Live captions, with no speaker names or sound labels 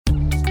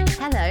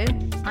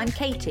I'm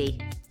Katie.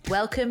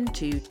 Welcome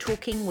to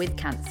Talking with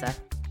Cancer.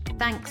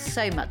 Thanks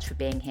so much for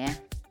being here.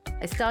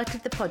 I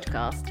started the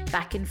podcast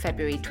back in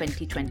February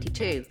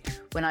 2022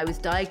 when I was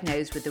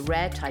diagnosed with a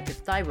rare type of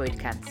thyroid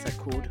cancer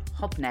called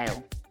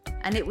hobnail.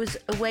 And it was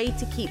a way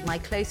to keep my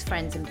close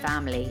friends and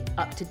family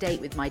up to date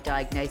with my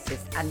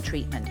diagnosis and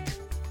treatment.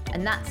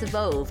 And that's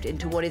evolved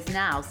into what is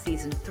now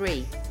season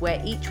 3,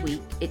 where each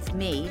week it's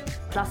me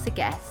plus a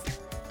guest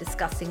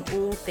discussing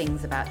all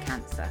things about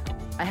cancer.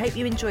 I hope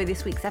you enjoy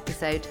this week's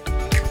episode.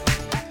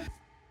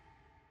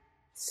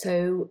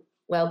 So,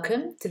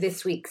 welcome to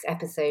this week's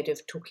episode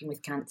of Talking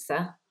with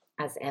Cancer.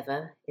 As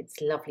ever, it's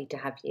lovely to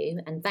have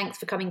you, and thanks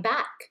for coming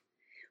back.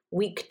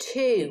 Week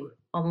 2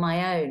 on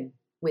my own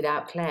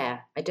without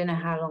Claire. I don't know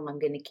how long I'm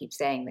going to keep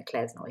saying that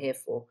Claire's not here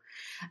for.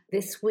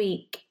 This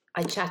week,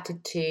 I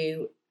chatted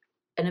to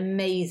an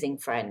amazing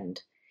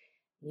friend.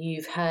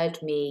 You've heard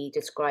me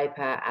describe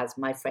her as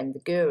my friend the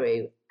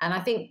guru. And I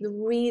think the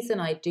reason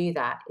I do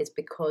that is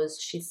because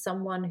she's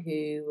someone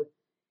who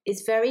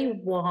is very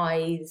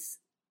wise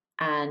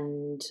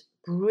and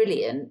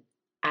brilliant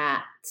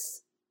at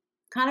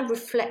kind of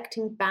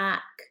reflecting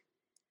back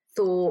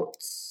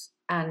thoughts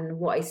and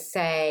what I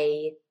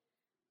say,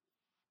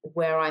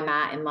 where I'm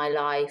at in my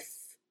life.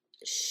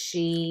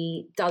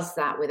 She does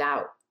that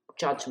without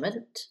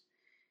judgment.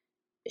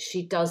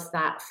 She does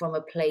that from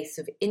a place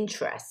of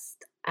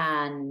interest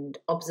and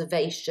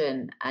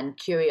observation and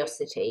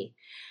curiosity.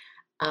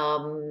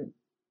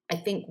 I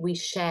think we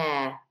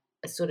share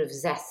a sort of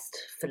zest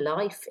for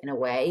life in a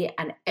way,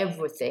 and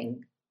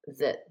everything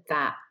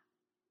that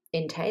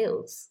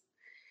entails.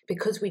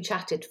 Because we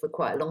chatted for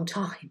quite a long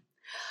time,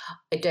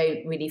 I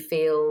don't really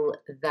feel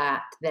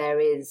that there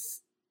is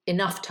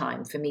enough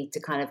time for me to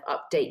kind of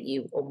update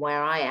you on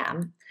where I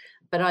am,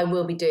 but I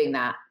will be doing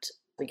that.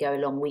 We go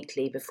along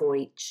weekly before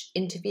each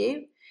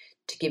interview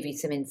to give you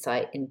some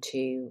insight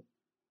into,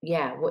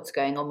 what's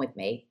going on with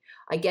me.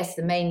 I guess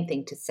the main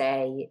thing to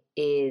say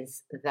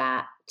is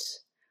that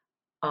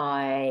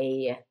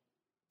I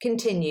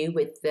continue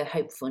with the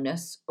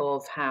hopefulness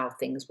of how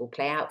things will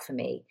play out for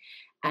me.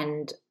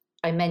 And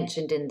I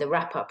mentioned in the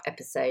wrap-up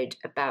episode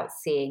about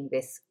seeing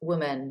this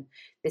woman,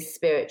 this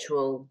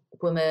spiritual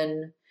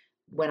woman,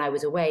 when I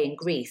was away in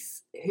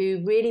Greece,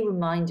 who really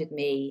reminded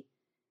me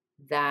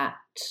that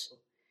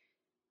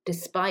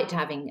despite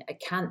having a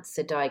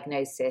cancer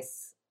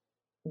diagnosis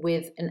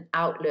with an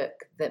outlook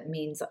that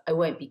means I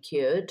won't be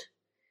cured,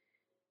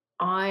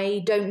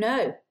 I don't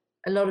know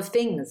a lot of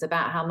things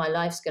about how my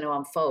life's going to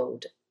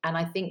unfold. And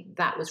I think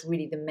that was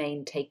really the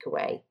main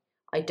takeaway.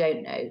 I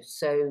don't know.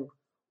 So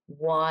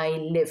why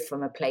live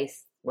from a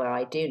place where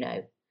I do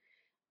know?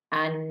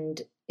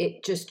 And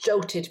it just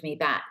jolted me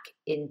back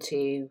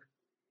into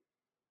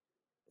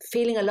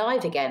feeling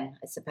alive again,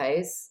 I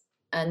suppose.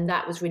 And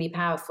that was really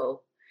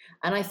powerful.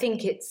 And I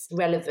think it's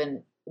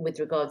relevant with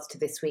regards to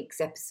this week's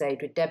episode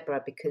with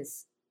Deborah,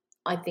 because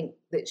I think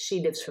that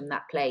she lives from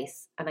that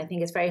place. And I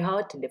think it's very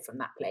hard to live from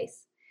that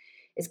place.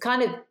 It's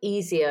kind of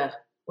easier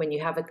when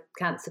you have a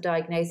cancer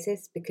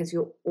diagnosis because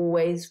you're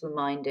always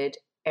reminded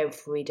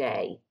every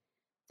day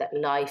that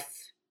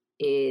life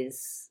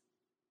is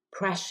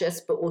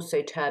precious but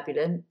also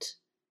turbulent.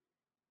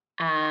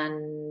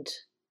 And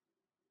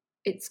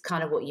it's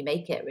kind of what you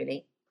make it,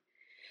 really.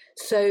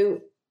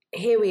 So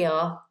here we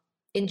are,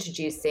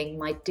 introducing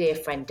my dear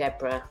friend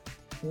Deborah,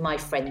 my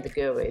friend the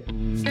guru.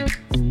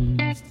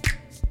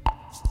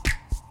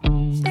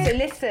 So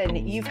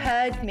listen, you've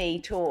heard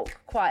me talk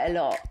quite a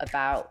lot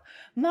about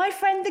my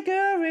friend the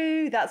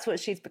guru. That's what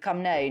she's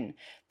become known,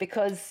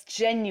 because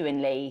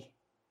genuinely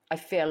I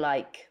feel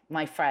like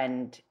my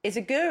friend is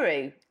a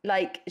guru.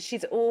 Like,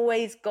 she's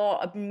always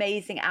got an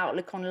amazing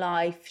outlook on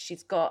life.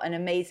 She's got an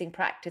amazing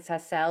practice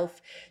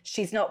herself.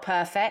 She's not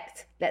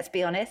perfect, let's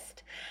be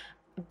honest,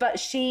 but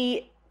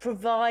she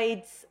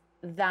provides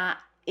that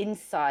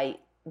insight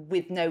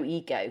with no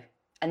ego.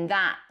 And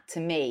that, to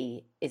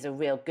me, is a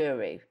real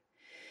guru.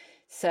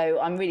 So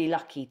I'm really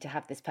lucky to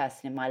have this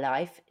person in my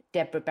life.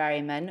 Deborah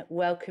Berryman,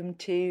 welcome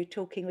to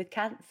Talking with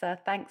Cancer.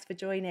 Thanks for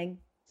joining.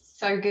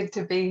 So good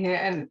to be here.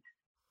 And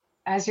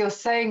as you're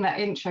saying that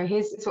intro,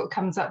 here's what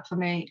comes up for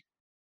me.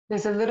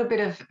 There's a little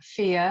bit of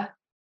fear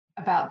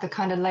about the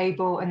kind of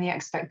label and the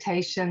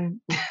expectation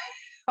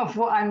of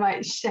what I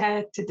might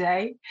share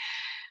today.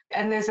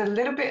 And there's a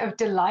little bit of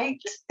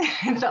delight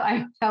that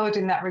I'm held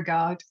in that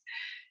regard.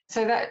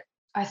 So that,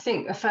 I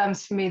think,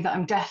 affirms for me that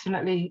I'm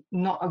definitely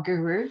not a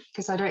guru,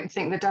 because I don't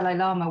think the Dalai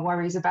Lama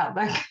worries about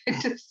that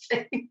kind of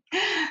thing.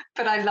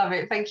 But I love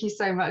it. Thank you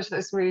so much.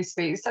 That's really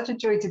sweet. It's such a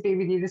joy to be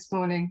with you this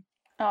morning.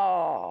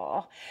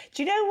 Oh,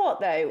 do you know what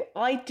though?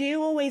 I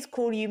do always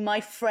call you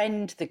my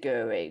friend the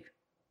guru.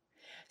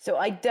 So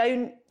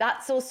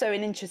that's also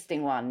an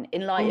interesting one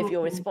in light of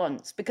your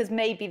response, because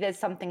maybe there's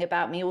something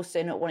about me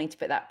also not wanting to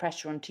put that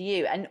pressure onto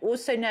you, and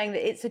also knowing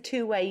that it's a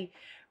two-way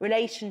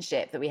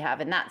relationship that we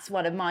have. And that's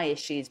one of my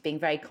issues, being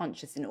very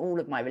conscious in all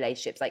of my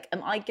relationships. Like,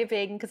 am I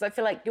giving, because I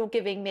feel like you're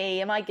giving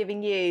me, am I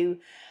giving you?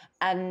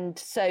 And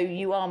so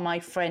you are my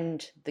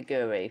friend, the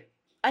guru.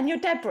 And you're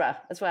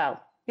Deborah as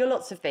well. You're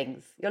lots of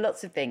things. You're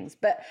lots of things.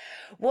 But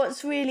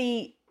what's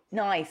really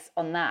nice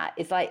on that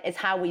is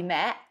how we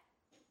met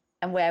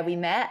and where we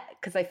met,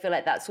 because I feel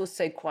like that's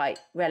also quite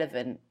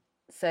relevant.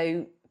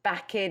 So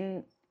back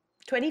in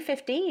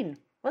 2015,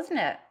 wasn't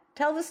it?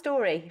 Tell the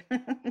story.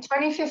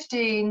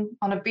 2015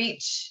 on a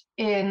beach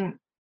in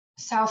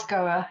South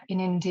Goa in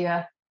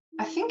India.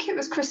 I think it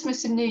was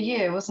Christmas and New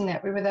Year, wasn't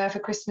it? We were there for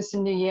Christmas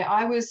and New Year.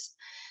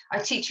 I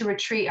teach a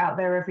retreat out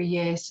there every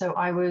year. So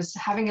I was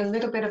having a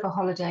little bit of a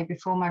holiday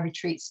before my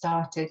retreat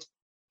started.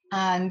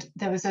 And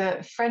there was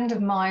a friend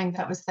of mine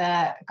that was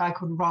there, a guy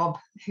called Rob,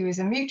 who is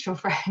a mutual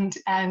friend.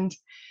 And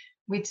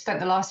we'd spent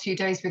the last few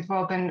days with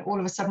Rob, and all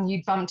of a sudden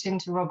you'd bumped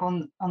into Rob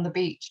on the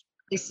beach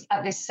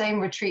at this same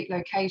retreat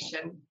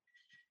location.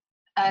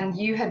 And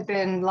you had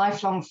been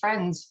lifelong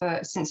friends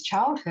since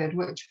childhood,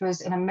 which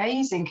was an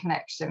amazing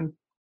connection.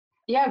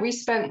 Yeah, we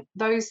spent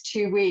those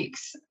 2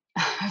 weeks,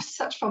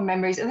 such fun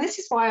memories. And this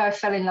is why I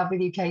fell in love with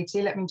you,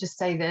 Katie. Let me just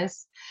say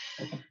this,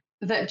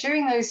 that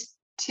during those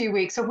 2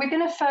 weeks, or within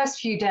the first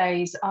few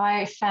days,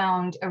 I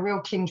found a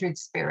real kindred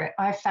spirit.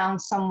 I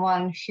found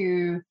someone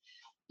who,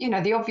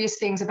 the obvious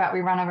things about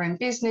we run our own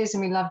business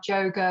and we love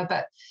yoga,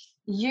 but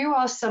you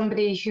are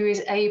somebody who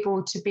is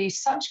able to be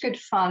such good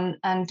fun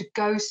and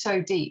go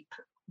so deep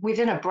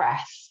within a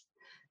breath.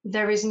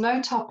 There is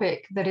no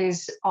topic that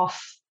is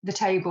off the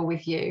table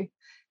with you.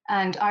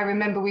 And I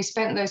remember we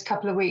spent those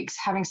couple of weeks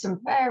having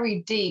some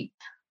very deep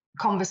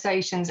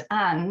conversations,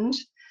 and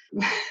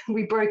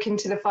we broke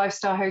into the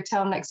 5-star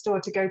hotel next door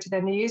to go to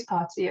their New Year's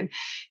party. And,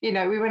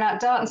 we went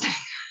out dancing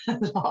a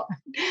lot.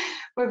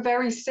 We're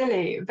very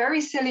silly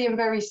and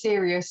very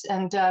serious.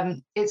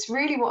 And it's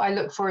really what I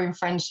look for in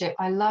friendship.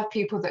 I love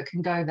people that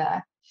can go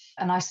there.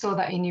 And I saw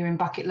that in you in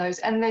bucket loads.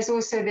 And there's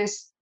also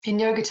this, in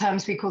yoga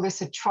terms, we call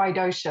this a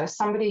tridosha,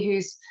 somebody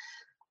who's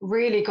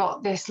really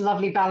got this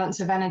lovely balance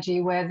of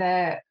energy where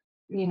they're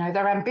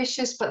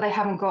ambitious, but they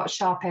haven't got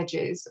sharp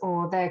edges,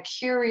 or they're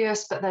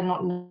curious, but they're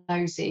not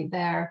nosy.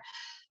 They're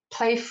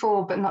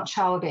playful, but not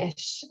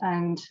childish,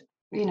 and,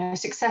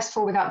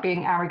 successful without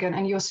being arrogant,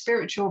 and you're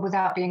spiritual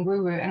without being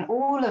woo-woo. And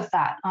all of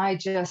that, I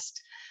just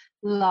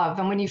love.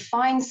 And when you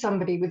find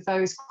somebody with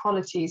those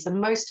qualities,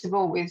 and most of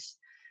all with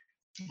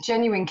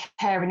genuine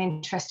care and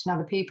interest in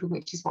other people,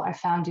 which is what I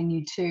found in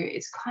you too,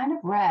 it's kind of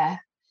rare.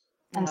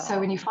 And so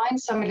when you find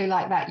somebody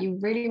like that, you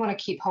really want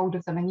to keep hold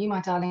of them. And you, my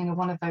darling, are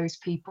one of those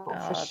people,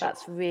 for sure.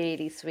 That's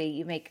really sweet.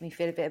 You make me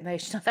feel a bit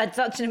emotional. I've had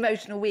such an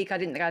emotional week. I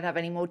didn't think I'd have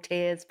any more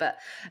tears, but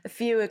a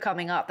few are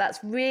coming up.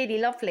 That's really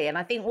lovely. And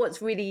I think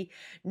what's really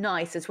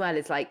nice as well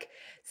is, like,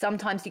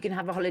 sometimes you can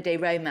have a holiday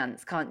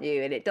romance, can't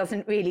you? And it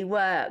doesn't really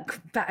work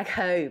back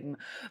home.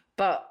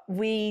 But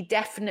we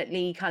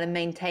definitely kind of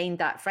maintained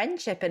that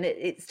friendship, and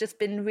it's just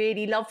been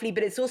really lovely.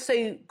 But it's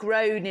also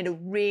grown in a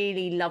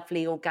really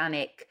lovely,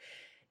 organic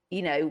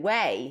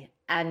way.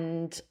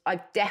 And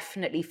I've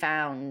definitely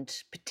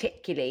found,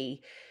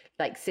 particularly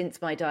like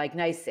since my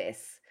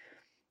diagnosis,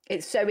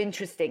 it's so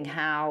interesting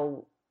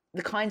how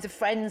the kinds of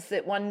friends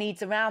that one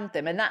needs around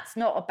them, and that's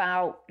not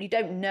about, you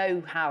don't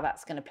know how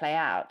that's going to play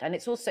out, and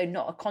it's also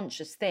not a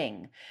conscious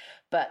thing.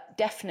 But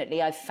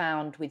definitely I've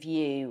found with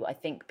you, I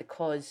think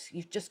because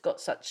you've just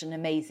got such an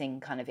amazing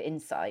kind of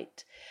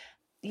insight,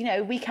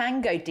 we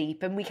can go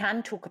deep and we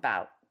can talk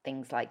about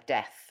things like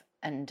death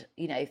and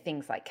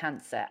things like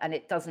cancer, and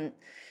it doesn't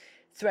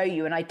throw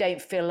you, and I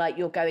don't feel like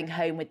you're going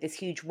home with this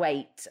huge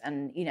weight,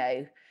 and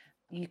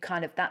you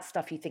kind of, that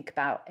stuff you think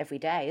about every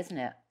day, isn't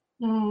it?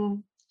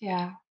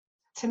 Yeah,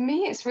 to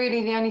me it's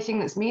really the only thing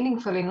that's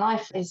meaningful in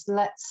life is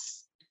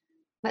let's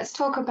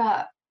talk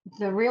about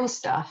the real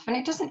stuff. And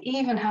it doesn't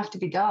even have to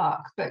be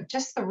dark, but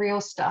just the real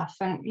stuff.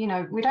 And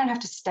we don't have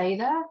to stay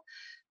there,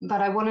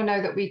 but I want to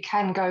know that we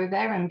can go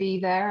there and be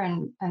there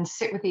and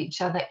sit with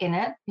each other in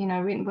it.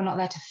 We're not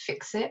there to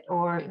fix it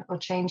or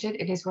change it.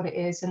 It is what it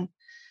is. And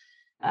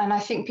I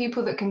think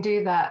people that can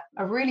do that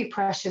are really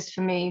precious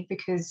for me,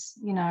 because,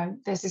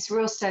 there's this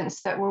real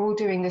sense that we're all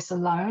doing this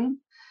alone,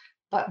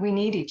 but we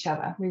need each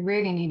other. We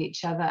really need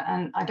each other.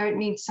 And I don't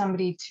need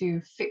somebody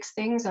to fix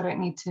things. I don't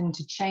need them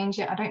to change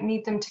it. I don't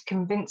need them to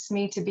convince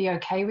me to be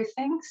okay with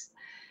things.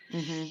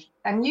 Mm-hmm.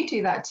 And you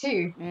do that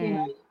too.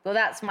 Well,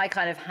 that's my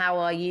kind of, how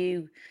are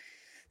you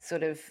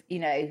sort of,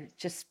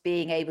 just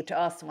being able to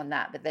ask someone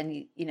that, but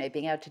then,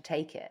 being able to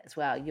take it as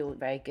well. You're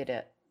very good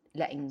at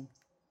letting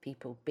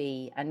people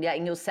be and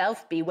letting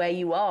yourself be where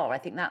you are. I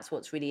think that's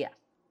what's really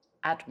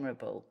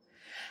admirable.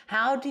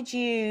 How did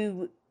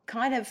you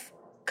kind of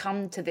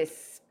come to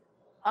this,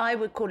 I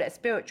would call it a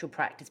spiritual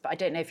practice, but I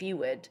don't know if you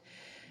would,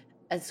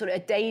 as sort of a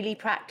daily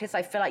practice?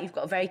 I feel like you've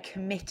got a very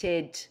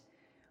committed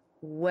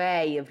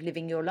way of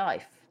living your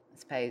life, I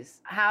suppose.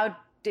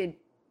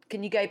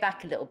 Can you go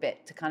back a little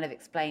bit to kind of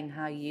explain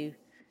how you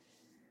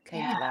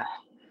came to that?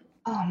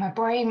 Oh, my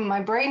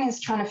brain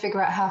is trying to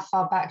figure out how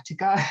far back to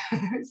go.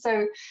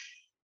 So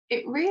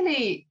I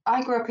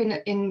grew up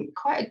in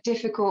quite a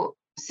difficult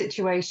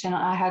situation.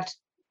 I had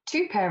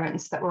two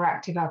parents that were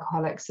active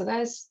alcoholics. So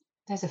there's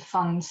a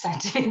fun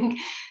setting.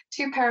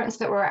 Two parents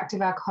that were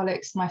active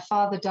alcoholics. My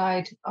father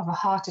died of a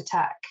heart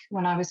attack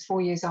when I was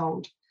 4 years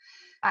old.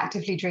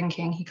 actively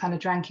drinking. He kind of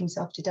drank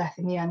himself to death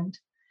in the end.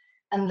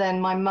 And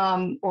then my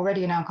mum,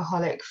 already an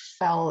alcoholic,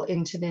 fell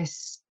into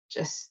this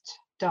just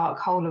dark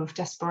hole of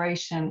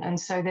desperation. And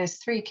so there's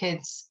 3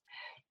 kids,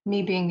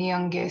 me being the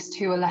youngest,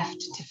 who were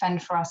left to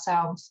fend for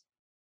ourselves.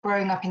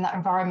 Growing up in that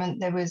environment,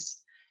 there was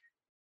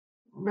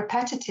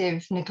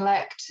repetitive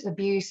neglect,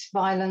 abuse,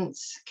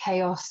 violence,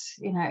 chaos.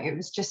 It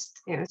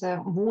was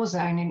a war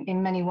zone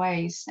in many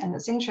ways. And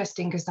it's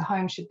interesting because the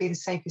home should be the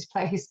safest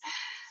place,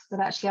 but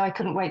actually I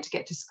couldn't wait to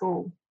get to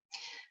school.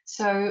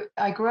 So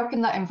I grew up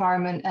in that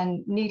environment,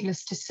 and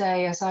needless to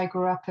say, as I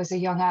grew up as a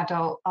young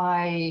adult,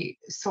 I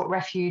sought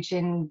refuge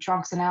in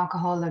drugs and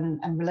alcohol and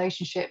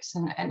relationships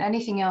and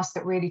anything else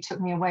that really took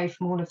me away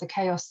from all of the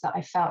chaos that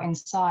I felt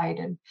inside.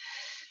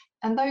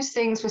 And those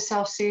things were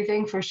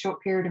self-soothing for a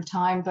short period of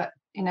time, but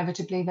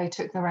inevitably they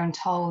took their own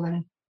toll.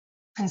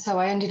 And so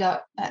I ended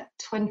up at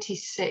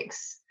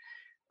 26,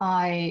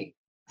 I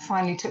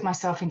finally took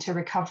myself into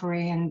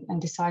recovery and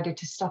decided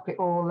to stop it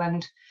all.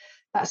 And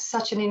that's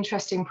such an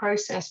interesting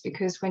process,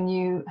 because when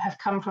you have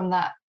come from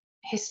that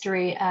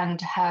history and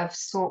have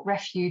sought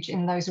refuge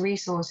in those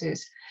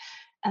resources,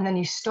 and then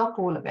you stop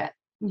all of it,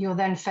 you're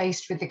then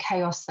faced with the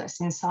chaos that's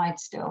inside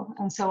still.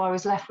 And so I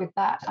was left with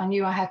that. I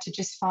knew I had to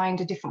just find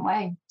a different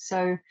way.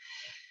 So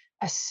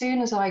as soon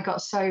as I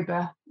got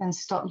sober and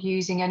stopped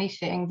using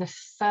anything, the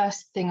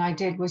first thing I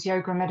did was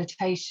yoga and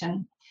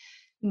meditation,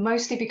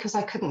 mostly because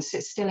I couldn't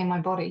sit still in my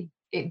body.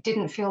 It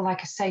didn't feel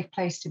like a safe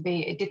place to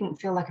be. It didn't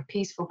feel like a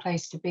peaceful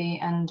place to be.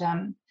 And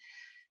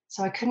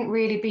so I couldn't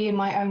really be in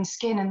my own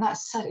skin. And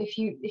that's, if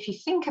you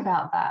think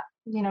about that,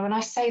 when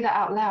I say that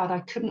out loud,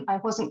 I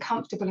wasn't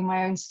comfortable in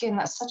my own skin.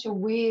 That's such a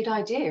weird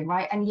idea,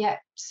 right? And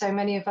yet so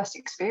many of us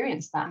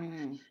experience that.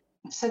 Mm.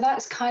 So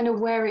that's kind of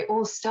where it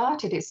all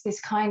started. It's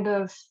this kind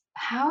of,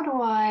 how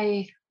do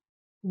I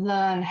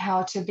learn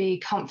how to be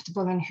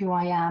comfortable in who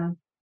I am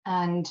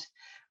and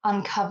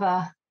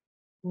uncover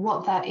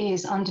what that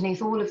is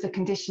underneath all of the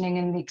conditioning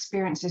and the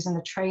experiences and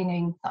the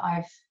training that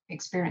I've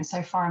experienced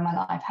so far in my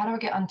life? How do I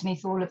get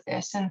underneath all of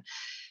this? And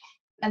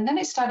then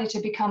it started to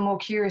become more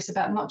curious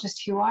about not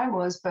just who I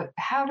was, but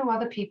how do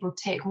other people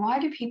tick? Why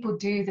do people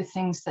do the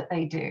things that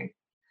they do?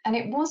 And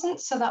it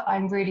wasn't so that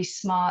I'm really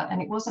smart,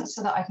 and it wasn't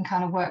so that I can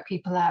kind of work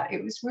people out.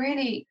 It was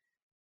really,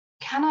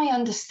 can I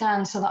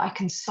understand so that I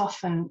can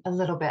soften a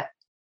little bit,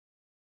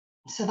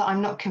 so that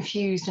I'm not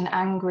confused and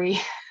angry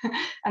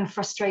and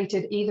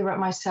frustrated either at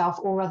myself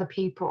or other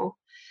people?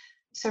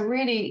 So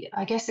really,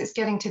 I guess it's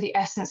getting to the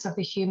essence of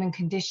the human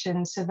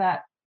condition, so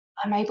that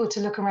I'm able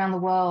to look around the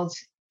world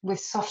with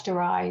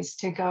softer eyes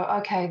to go,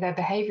 okay, their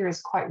behavior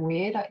is quite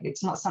weird.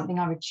 It's not something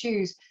I would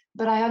choose,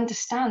 but I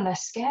understand they're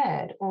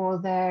scared,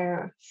 or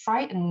they're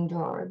frightened,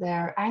 or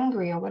they're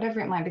angry, or whatever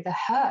it might be.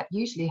 They're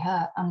usually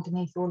hurt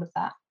underneath all of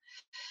that.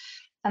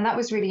 And that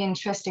was really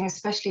interesting,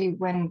 especially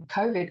when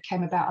COVID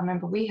came about. I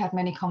remember we had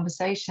many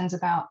conversations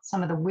about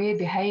some of the weird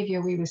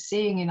behavior we were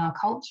seeing in our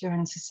culture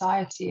and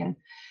society,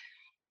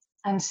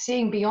 and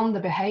seeing beyond the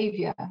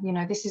behavior.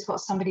 This is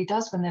what somebody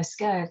does when they're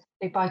scared.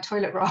 They buy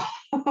toilet roll,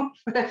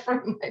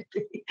 whatever it may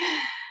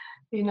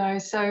be.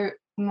 So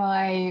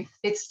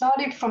it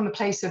started from a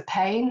place of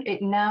pain.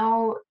 It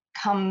now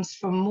comes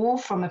more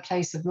from a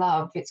place of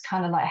love. It's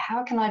kind of like,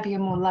 how can I be a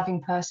more loving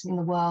person in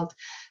the world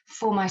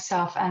for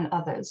myself and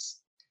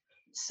others?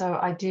 So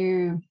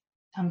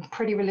I'm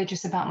pretty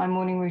religious about my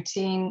morning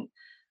routine.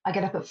 I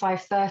get up at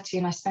 5:30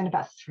 and I spend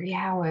about 3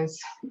 hours,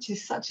 which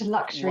is such a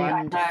luxury.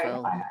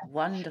 Wonderful.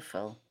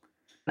 Wonderful.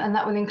 And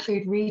that will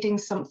include reading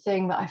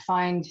something that I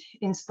find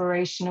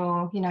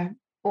inspirational.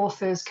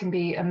 Authors can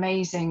be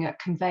amazing at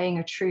conveying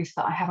a truth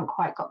that I haven't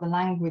quite got the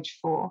language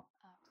for.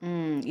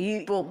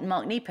 You brought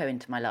Mark Nepo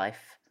into my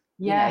life.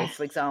 Yes.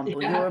 For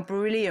example, You're a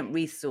brilliant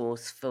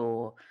resource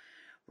for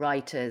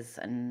writers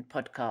and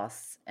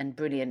podcasts and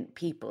brilliant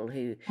people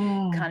who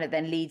kind of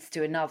then leads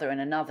to another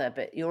and another.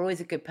 But you're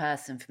always a good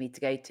person for me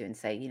to go to and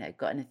say,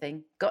 got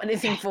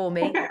anything for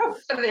me?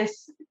 For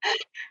this.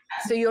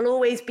 So you'll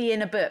always be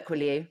in a book,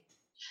 will you?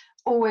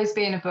 Always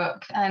be in a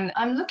book. And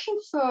I'm looking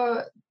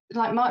for,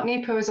 like, Mark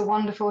Nepo is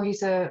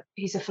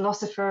he's a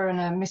philosopher and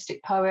a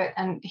mystic poet,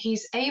 and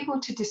he's able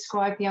to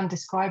describe the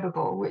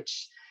undescribable,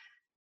 which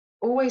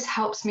always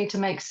helps me to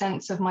make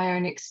sense of my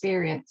own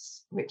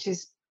experience, which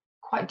is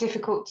quite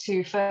difficult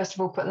to, first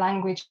of all, put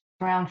language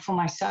around for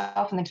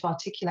myself and then to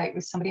articulate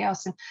with somebody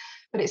else.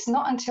 But it's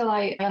not until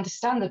I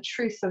understand the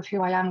truth of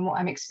who I am and what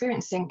I'm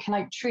experiencing can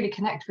I truly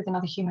connect with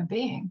another human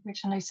being,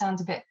 which I know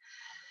sounds a bit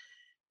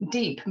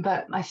deep,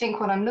 but I think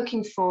what I'm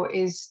looking for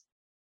is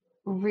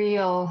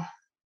real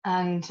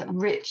and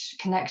rich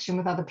connection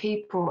with other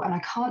people. And I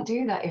can't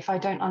do that if I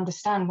don't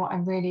understand what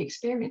I'm really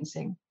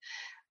experiencing,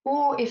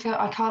 or if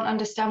I can't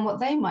understand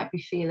what they might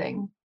be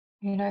feeling.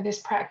 This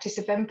practice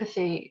of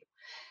empathy.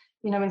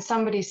 When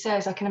somebody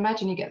says, I can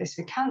imagine you get this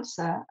with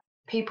cancer,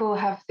 people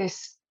have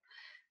this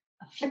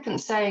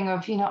flippant saying of,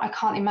 I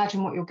can't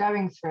imagine what you're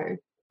going through.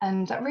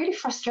 And that really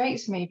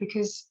frustrates me,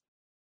 because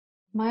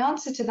my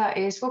answer to that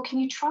is, well, can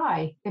you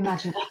try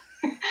imagine?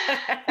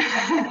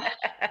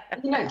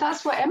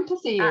 That's what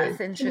empathy is.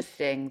 That's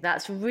interesting.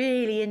 That's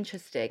really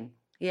interesting.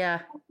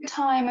 Yeah.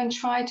 Time and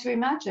try to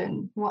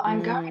imagine what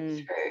I'm going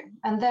through,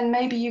 and then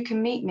maybe you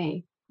can meet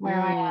me where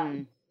I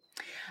am.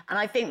 And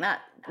I think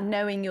that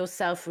knowing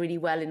yourself really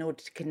well in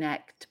order to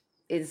connect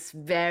is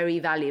very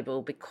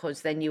valuable,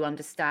 because then you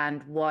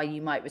understand why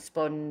you might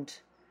respond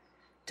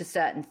to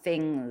certain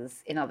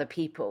things in other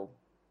people.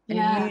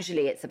 And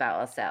usually it's about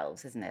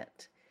ourselves, isn't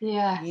it?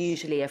 Yes.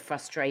 Usually a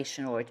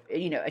frustration or,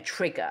 a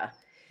trigger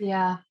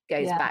goes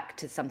Yeah. back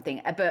to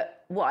something.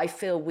 But what I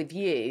feel with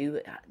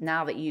you,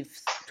 now that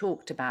you've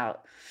talked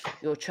about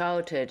your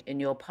childhood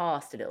and your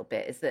past a little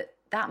bit, is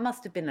that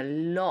must have been a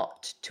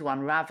lot to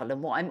unravel.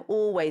 And what I'm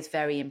always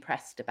very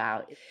impressed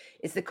about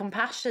is the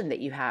compassion that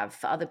you have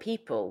for other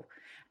people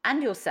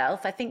and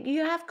yourself. I think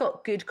you have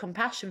got good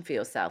compassion for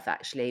yourself,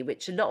 actually,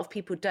 which a lot of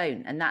people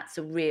don't. And that's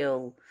a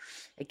real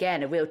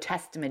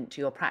testament to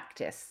your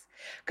practice.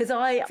 Because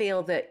I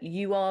feel that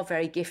you are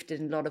very gifted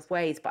in a lot of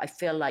ways, but I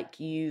feel like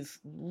you've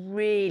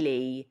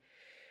really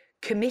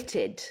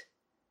committed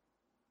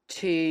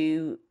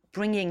to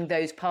bringing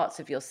those parts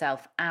of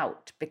yourself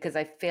out, because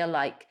I feel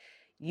like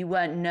you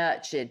weren't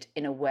nurtured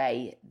in a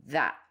way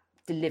that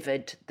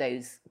delivered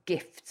those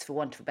gifts, for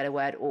want of a better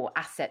word, or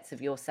assets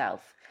of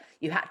yourself.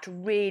 You had to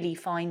really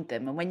find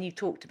them. And when you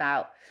talked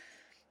about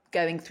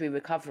going through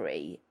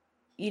recovery,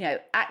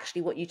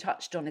 actually what you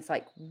touched on is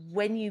like,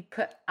 when you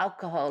put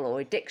alcohol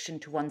or addiction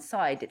to one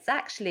side, it's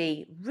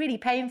actually really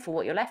painful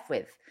what you're left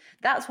with.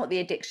 That's what the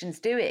addiction's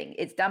doing.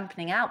 It's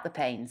dampening out the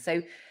pain.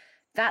 So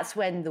that's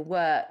when the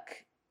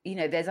work,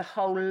 there's a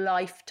whole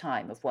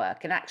lifetime of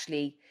work. And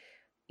actually,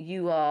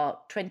 you are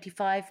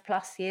 25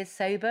 plus years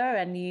sober,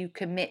 and you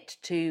commit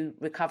to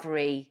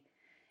recovery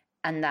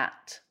and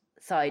that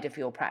side of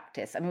your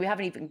practice. I mean, we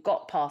haven't even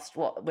got past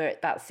we're at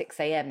about 6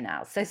 a.m.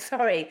 now. So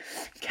sorry,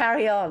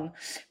 carry on.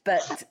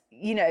 But,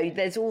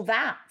 there's all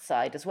that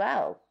side as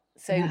well.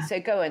 So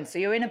go on. So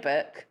you're in a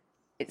book.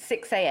 It's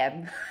 6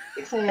 a.m.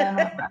 6 a.m.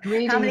 I'm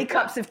reading. How many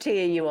cups of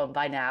tea are you on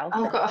by now?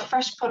 I've got a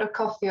fresh pot of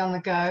coffee on the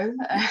go,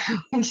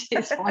 which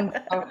is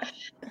wonderful.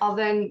 I'll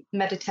then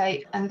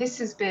meditate. And this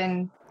has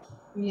been,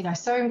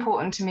 so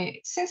important to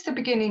me since the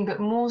beginning, but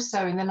more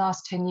so in the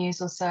last 10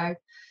 years or so.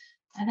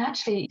 And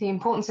actually, the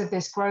importance of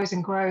this grows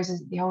and grows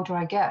as the older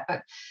I get.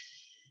 But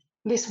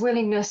this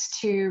willingness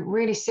to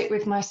really sit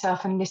with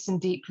myself and listen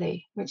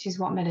deeply, which is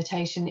what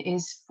meditation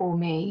is for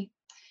me.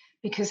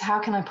 Because how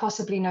can I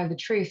possibly know the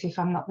truth if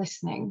I'm not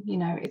listening?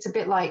 It's a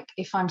bit like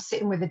if I'm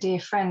sitting with a dear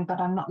friend, but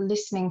I'm not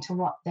listening to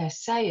what they're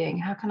saying,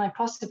 how can I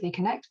possibly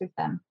connect with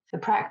them? The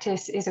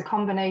practice is a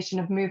combination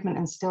of movement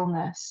and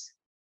stillness,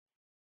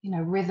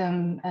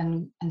 rhythm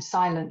and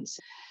silence.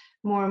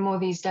 More and more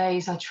these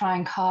days, I try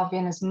and carve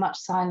in as much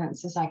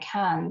silence as I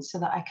can so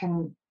that I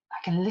can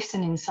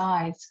listen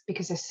inside,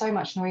 because there's so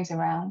much noise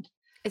around.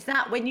 Is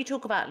that when you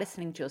talk about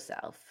listening to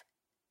yourself,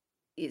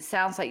 it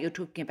sounds like you're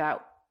talking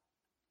about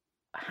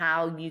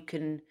how you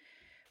can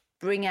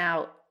bring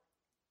out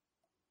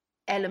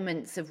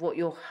elements of what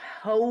you're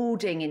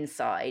holding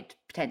inside,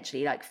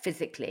 potentially, like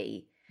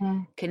physically,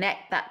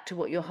 connect that to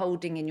what you're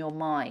holding in your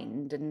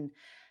mind,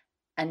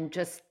 and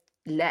just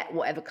let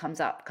whatever comes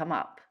up come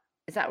up.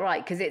 Is that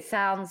right? Because it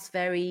sounds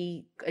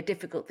a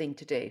difficult thing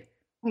to do.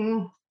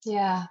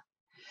 Yeah.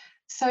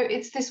 So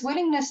it's this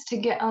willingness to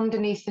get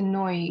underneath the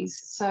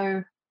noise.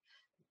 So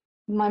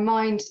my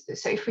mind,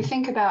 so if we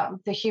think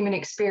about the human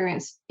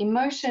experience,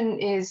 emotion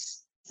is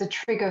the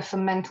trigger for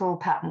mental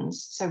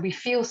patterns. So we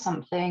feel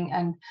something,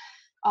 and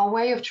our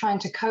way of trying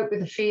to cope with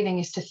the feeling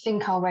is to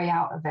think our way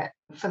out of it,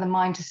 for the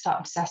mind to start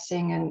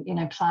obsessing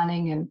and,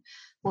 planning and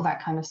all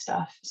that kind of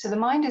stuff. So the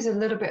mind is a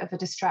little bit of a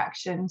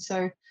distraction.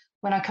 So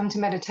when I come to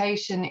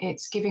meditation,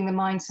 it's giving the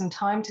mind some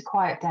time to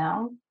quiet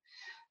down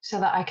so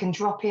that I can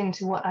drop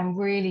into what I'm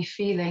really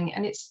feeling.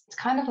 And it's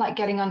kind of like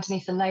getting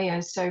underneath the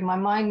layers. So my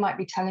mind might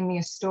be telling me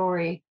a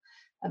story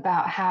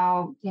about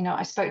how,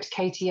 I spoke to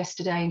Katie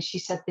yesterday and she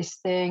said this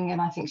thing,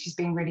 and I think she's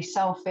being really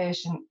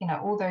selfish, and,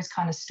 all those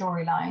kind of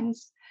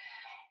storylines.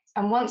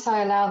 And once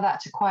I allow that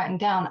to quieten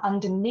down,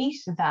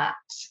 underneath that,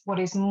 what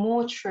is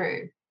more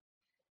true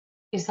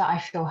is that I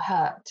feel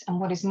hurt. And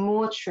what is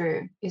more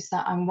true is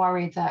that I'm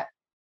worried that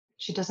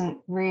she doesn't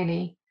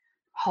really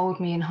hold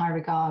me in high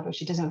regard, or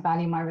she doesn't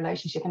value my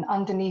relationship. And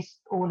underneath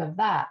all of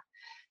that,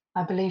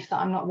 I believe that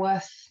I'm not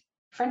worth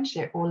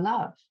friendship or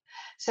love.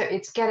 So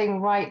it's getting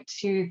right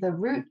to the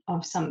root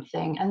of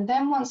something. And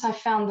then once I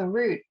found the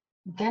root,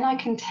 then I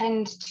can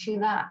tend to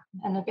that.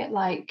 And a bit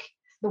like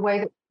the way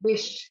that we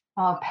wish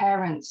our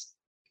parents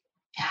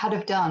had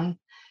have done,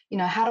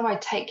 how do I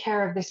take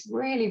care of this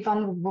really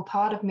vulnerable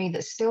part of me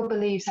that still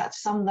believes at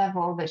some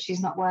level that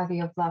she's not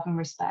worthy of love and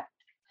respect?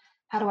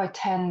 How do I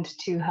tend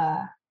to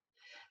her?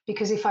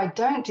 Because if I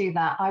don't do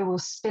that, I will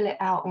spill it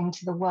out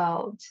into the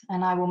world,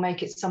 and I will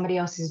make it somebody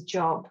else's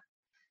job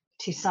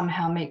to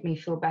somehow make me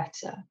feel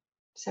better.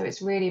 So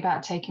it's really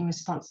about taking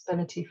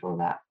responsibility for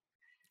that.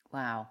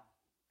 Wow.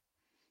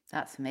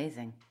 That's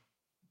amazing.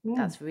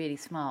 That's really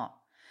smart.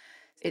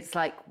 It's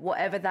like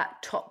whatever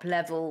that top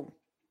level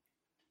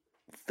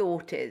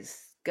thought is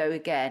go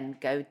again,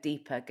 go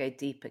deeper, go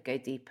deeper, go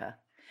deeper.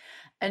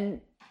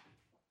 And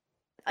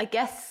I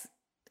guess,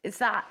 is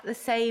that the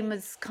same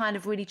as kind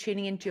of really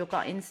tuning into your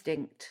gut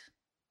instinct?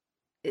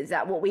 Is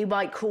that what we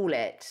might call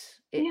it?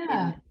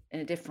 Yeah. In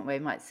a different way,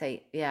 we might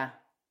say, yeah.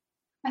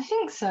 I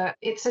think so.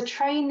 It's a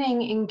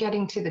training in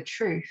getting to the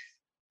truth.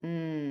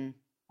 Mm.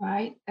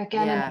 Right?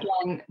 Again and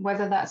again,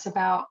 whether that's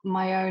about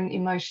my own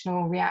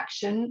emotional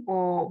reaction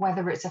or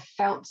whether it's a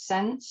felt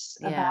sense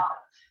about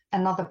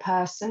another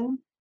person.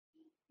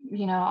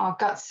 You know, our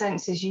gut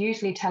sense is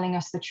usually telling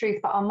us the truth,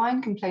 but our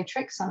mind can play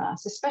tricks on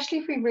us, especially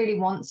if we really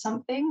want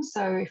something.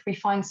 So if we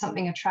find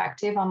something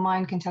attractive, our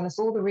mind can tell us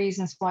all the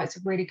reasons why it's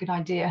a really good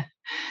idea.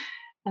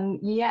 And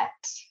yet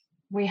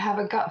we have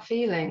a gut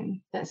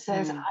feeling that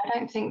says, I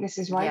don't think this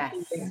is right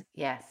for you.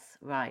 Yes,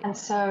 right. And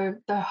so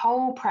the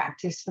whole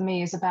practice for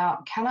me is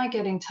about, can I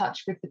get in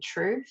touch with the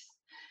truth?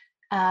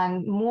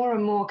 And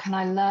more, can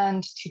I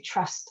learn to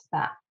trust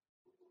that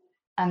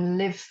and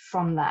live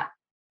from that?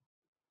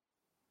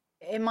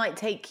 It might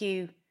take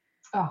you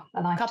a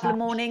couple of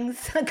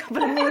mornings, a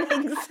couple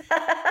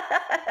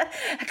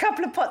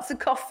of pots of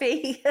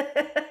coffee.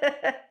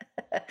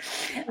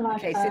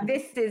 Okay, so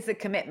this is a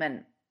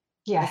commitment.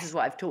 Yes. This is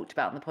what I've talked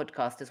about on the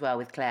podcast as well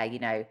with Claire, you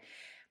know,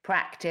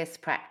 practice,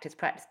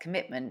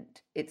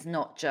 commitment. It's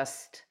not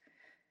just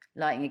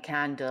lighting a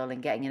candle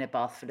and getting in a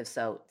bath full of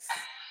salts.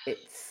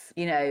 It's,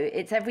 you know,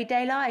 it's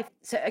everyday life.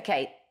 So,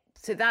 okay,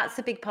 so that's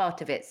a big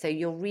part of it. So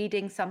you're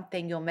reading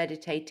something, you're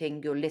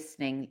meditating, you're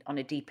listening on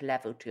a deeper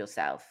level to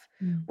yourself.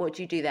 What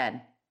do you do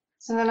then?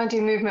 So then I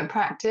do movement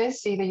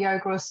practice, either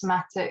yoga or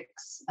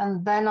somatics.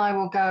 And then I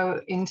will go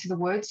into the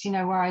woods, you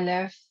know, where I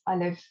live. I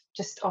live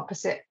just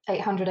opposite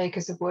 800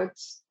 acres of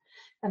woods.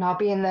 And I'll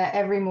be in there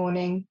every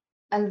morning.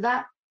 And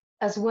that,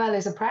 as well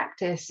as a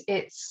practice,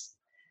 it's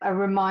a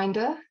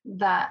reminder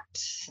that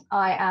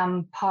I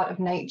am part of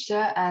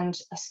nature. And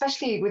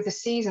especially with the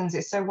seasons,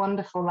 it's so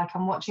wonderful. Like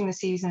I'm watching the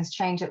seasons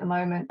change at the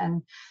moment.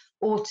 And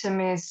autumn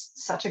is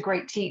such a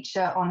great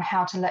teacher on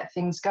how to let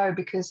things go,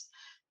 because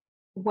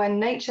when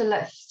nature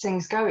lets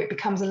things go, it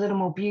becomes a little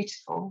more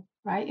beautiful,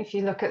 right? If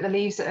you look at the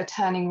leaves that are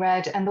turning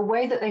red and the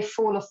way that they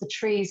fall off the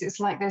trees, it's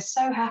like they're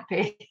so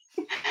happy,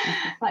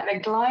 like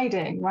they're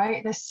gliding,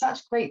 right? They're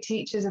such great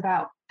teachers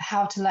about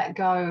how to let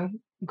go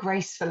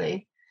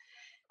gracefully.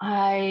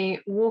 I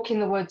walk in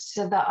the woods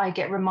so that I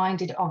get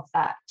reminded of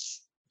that,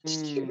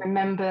 to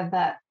remember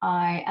that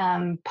I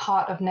am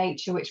part of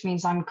nature, which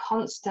means I'm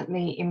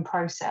constantly in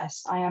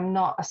process. I am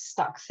not a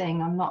stuck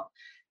thing. I'm not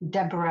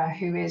Deborah,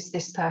 who is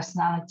this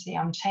personality.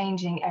 I'm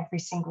changing every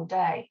single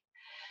day.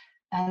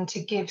 And to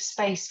give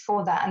space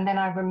for that. And then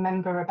I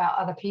remember about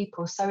other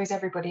people. So is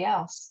everybody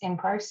else in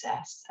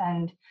process.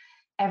 And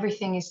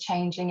everything is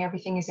changing.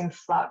 Everything is in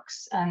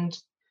flux. And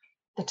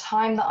the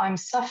time that I'm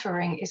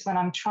suffering is when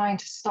I'm trying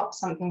to stop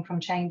something from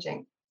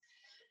changing.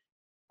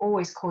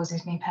 Always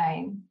causes me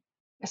pain,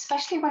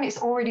 especially when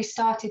it's already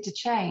started to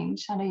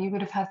change. I know you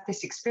would have had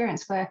this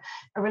experience where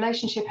a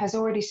relationship has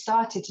already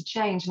started to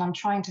change and I'm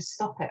trying to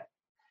stop it,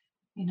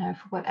 you know,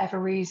 for whatever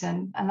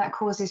reason. And that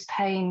causes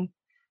pain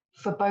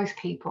for both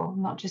people,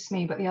 not just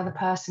me, but the other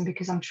person,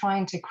 because I'm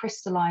trying to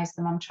crystallize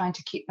them. I'm trying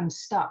to keep them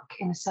stuck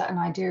in a certain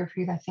idea of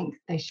who they think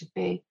they should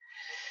be.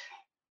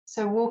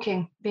 So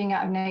walking, being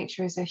out of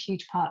nature is a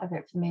huge part of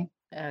it for me.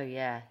 Oh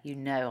yeah, you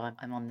know,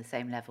 I'm on the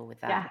same level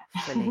with that,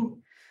 fully.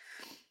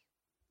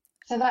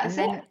 So that's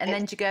it. And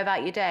then do you go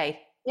about your day?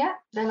 Yeah,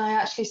 then I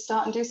actually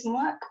start and do some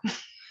work.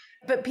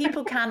 But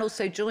people can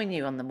also join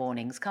you on the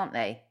mornings, can't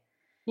they?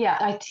 Yeah,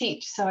 I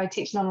teach. So I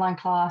teach an online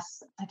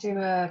class. I do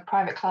a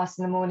private class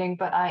in the morning,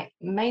 but I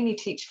mainly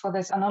teach for,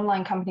 there's an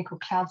online company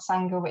called Cloud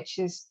Sangha, which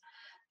is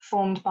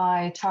formed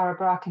by Tara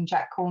Brach and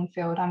Jack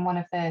Cornfield. I'm one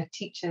of their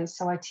teachers.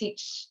 So I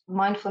teach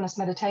mindfulness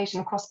meditation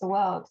across the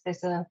world.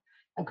 There's a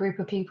group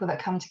of people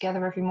that come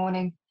together every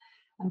morning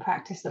and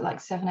practice at like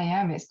 7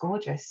 a.m. It's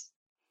gorgeous.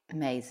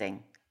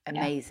 Amazing.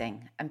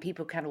 And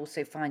people can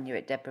also find you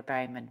at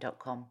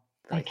deborahberryman.com.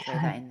 I throw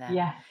that in there.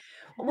 Yeah.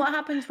 What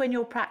happens when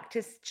your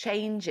practice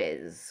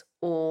changes,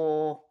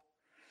 or,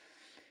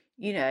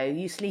 you know,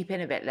 you sleep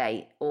in a bit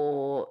late,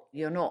 or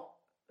you're not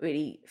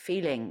really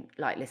feeling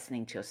like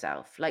listening to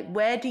yourself? Like,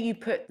 where do you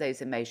put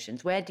those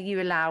emotions? Where do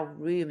you allow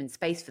room and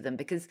space for them?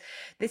 Because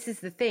this is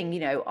the thing,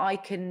 you know, I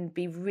can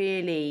be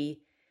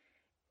really,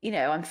 you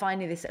know, I'm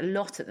finding this a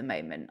lot at the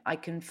moment. I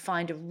can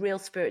find a real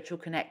spiritual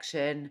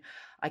connection.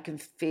 I can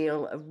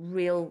feel a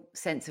real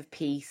sense of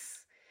peace.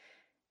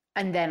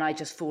 And then I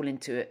just fall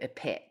into a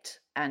pit,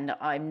 and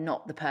I'm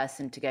not the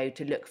person to go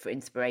to look for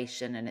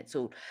inspiration. And it's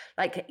all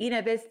like, you know,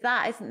 there's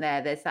that, isn't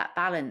there? There's that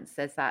balance,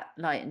 there's that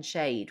light and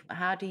shade.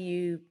 How do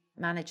you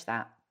manage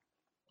that?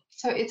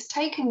 So it's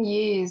taken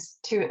years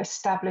to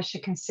establish a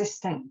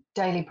consistent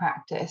daily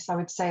practice. I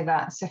would say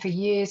that. So for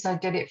years, I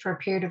did it for a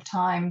period of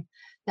time,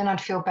 then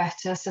I'd feel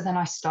better. So then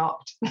I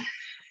stopped.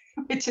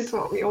 Which is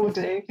what we all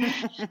do.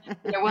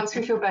 You know, once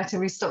we feel better,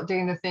 we stop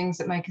doing the things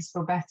that make us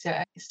feel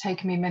better. It's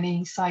taken me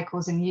many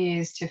cycles and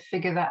years to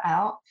figure that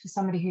out. For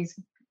somebody who's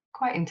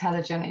quite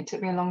intelligent. It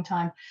took me a long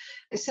time.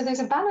 So there's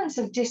a balance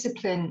of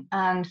discipline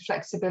and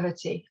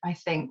flexibility, I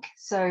think.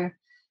 So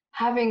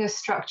having a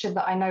structure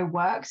that I know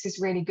works is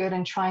really good,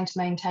 and trying to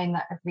maintain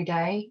that every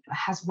day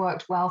has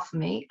worked well for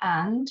me.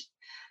 And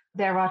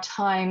there are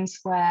times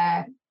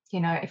where,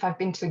 if I've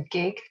been to a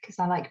gig, because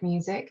I like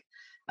music,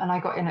 and I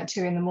got in at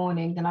 2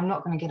 a.m, then I'm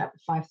not going to get up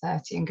at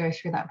 5:30 and go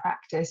through that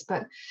practice.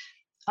 But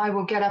I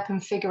will get up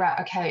and figure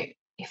out, okay,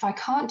 if I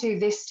can't do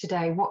this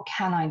today, what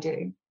can I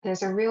do?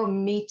 There's a real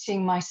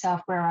meeting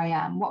myself where I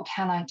am. What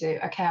can I do?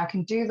 Okay, I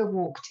can do the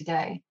walk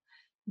today,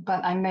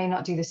 but I may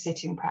not do the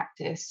sitting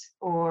practice,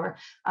 or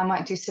I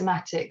might do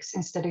somatics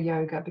instead of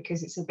yoga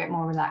because it's a bit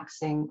more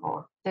relaxing,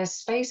 or there's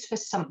space for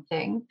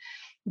something.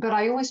 But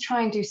I always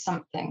try and do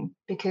something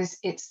because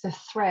it's the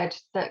thread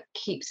that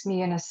keeps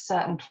me in a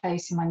certain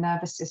place in my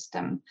nervous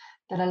system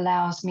that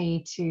allows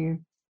me to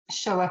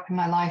show up in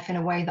my life in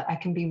a way that I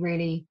can be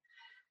really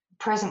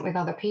present with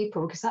other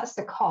people, because that's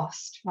the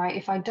cost, right?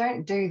 If I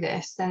don't do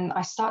this, then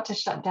I start to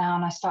shut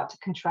down, I start to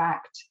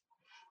contract,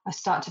 I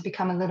start to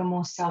become a little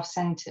more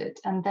self-centered.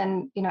 And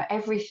then,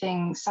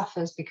 everything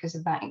suffers because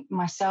of that.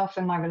 Myself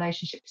and my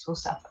relationships will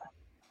suffer.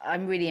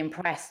 I'm really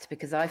impressed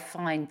because I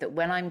find that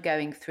when I'm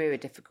going through a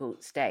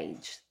difficult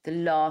stage, the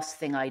last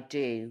thing I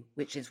do,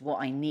 which is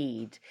what I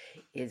need,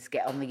 is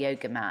get on the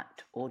yoga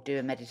mat or do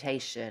a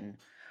meditation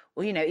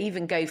or,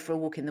 even go for a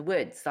walk in the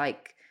woods.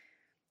 Like,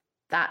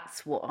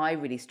 that's what I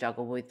really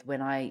struggle with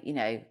when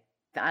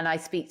and I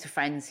speak to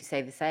friends who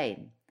say the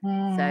same.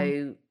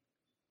 So,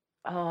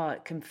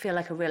 it can feel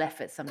like a real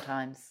effort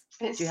sometimes.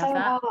 It's Do you have so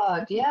that?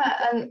 hard.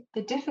 Yeah. And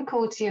the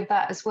difficulty of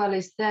that as well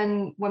is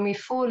then when we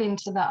fall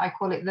into that, I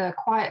call it the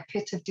quiet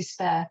pit of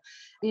despair.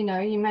 You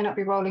may not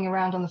be rolling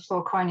around on the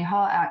floor crying your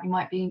heart out. You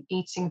might be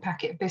eating a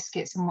packet of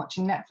biscuits and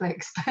watching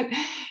Netflix, but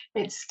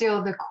it's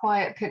still the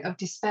quiet pit of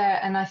despair.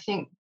 And I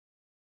think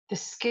the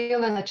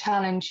skill and the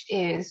challenge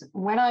is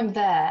when I'm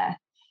there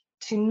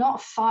to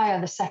not fire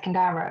the second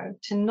arrow,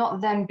 to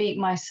not then beat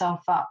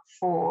myself up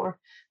for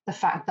the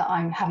fact that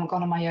I haven't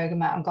gone on my yoga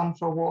mat and gone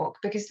for a walk,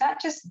 because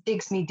that just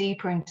digs me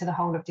deeper into the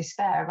hole of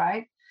despair,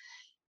 right?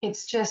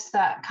 It's just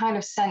that kind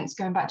of sense,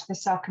 going back to the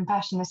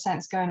self-compassion, the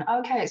sense going,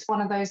 okay, it's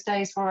one of those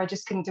days where I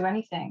just couldn't do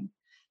anything.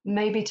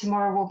 Maybe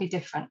tomorrow will be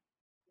different,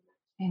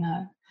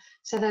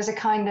 So there's a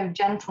kind of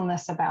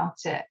gentleness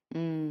about it.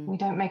 We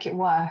don't make it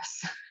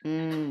worse.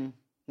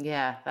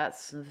 Yeah,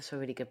 that's a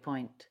really good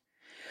point.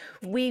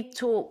 We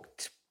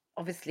talked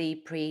obviously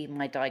pre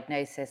my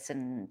diagnosis,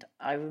 and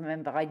I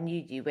remember I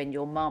knew you when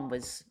your mum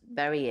was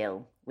very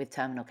ill with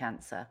terminal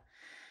cancer.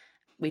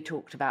 We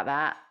talked about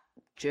that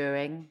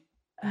during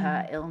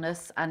her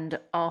illness and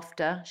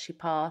after she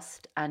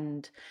passed.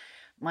 And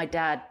my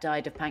dad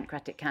died of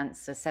pancreatic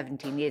cancer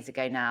 17 years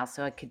ago now,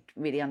 so I could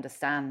really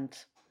understand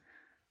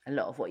a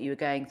lot of what you were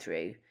going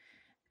through.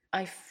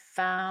 I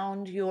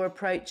found your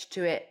approach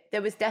to it,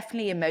 there was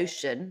definitely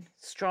emotion,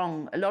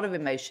 a lot of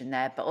emotion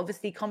there, but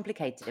obviously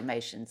complicated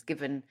emotions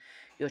given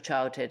your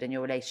childhood and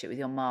your relationship with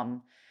your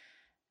mum.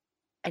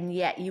 And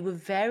yet you were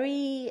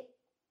very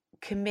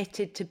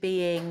committed to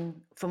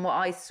being, from what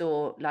I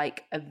saw,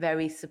 like a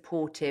very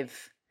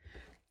supportive,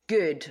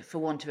 good, for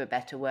want of a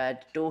better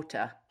word,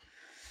 daughter.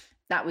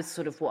 That was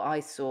sort of what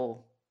I saw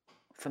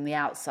from the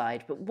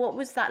outside. But what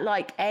was that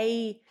like,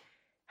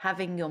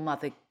 having your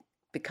mother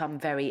become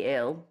very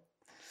ill?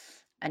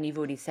 And you've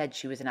already said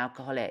she was an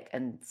alcoholic.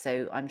 And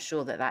so I'm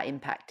sure that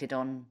impacted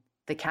on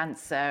the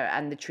cancer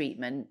and the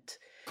treatment,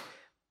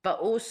 but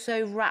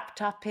also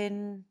wrapped up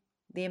in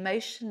the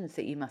emotions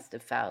that you must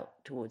have felt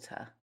towards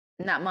her.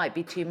 And that might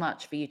be too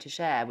much for you to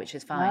share, which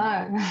is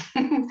fine.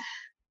 No.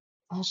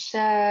 I'll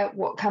share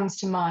what comes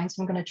to mind.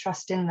 So I'm going to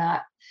trust in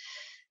that.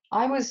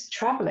 I was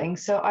traveling.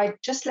 So I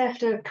just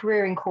left a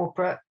career in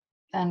corporate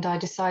and I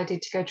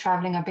decided to go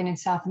traveling. I've been in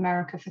South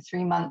America for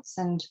 3 months,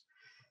 and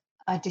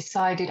I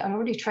decided, I'm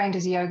already trained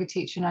as a yoga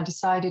teacher, and I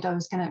decided I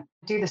was going to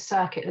do the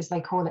circuit, as they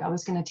call it. I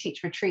was going to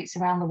teach retreats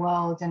around the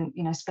world and,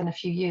 spend a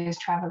few years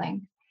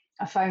traveling.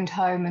 I phoned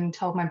home and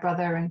told my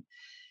brother, and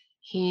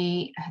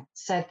he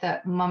said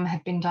that mum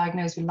had been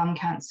diagnosed with lung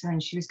cancer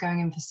and she was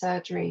going in for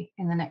surgery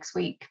in the next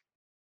week.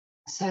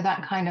 So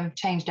that kind of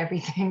changed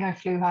everything. I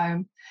flew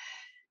home,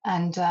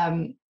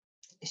 and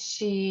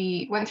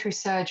she went through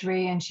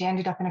surgery and she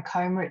ended up in a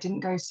coma. It didn't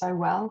go so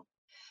well.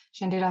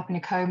 She ended up in a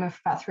coma for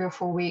about 3 or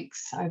 4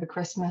 weeks over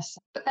Christmas,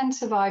 but then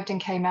survived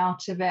and came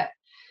out of it.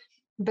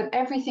 But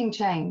everything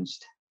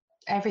changed.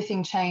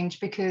 Everything changed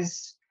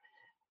because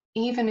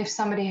even if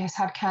somebody has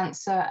had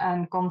cancer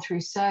and gone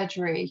through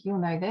surgery, you'll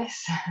know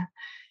this,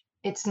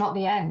 it's not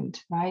the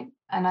end, right?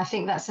 And I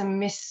think that's a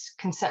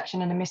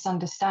misconception and a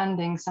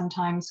misunderstanding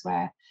sometimes,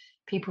 where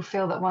people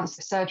feel that once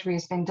the surgery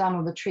has been done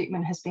or the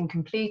treatment has been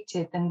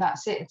completed, then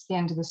that's it, it's the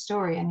end of the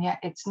story. And yet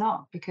it's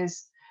not,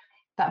 because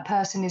that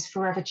person is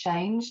forever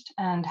changed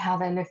and how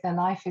they live their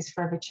life is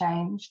forever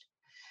changed.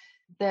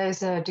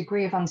 There's a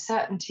degree of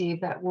uncertainty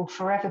that will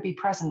forever be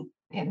present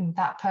in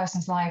that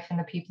person's life and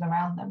the people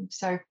around them.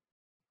 So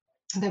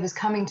there was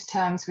coming to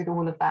terms with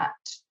all of that.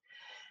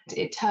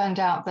 It turned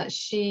out that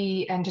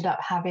she ended up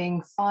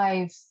having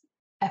 5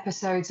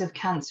 episodes of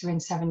cancer in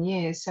 7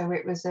 years. So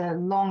it was a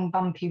long,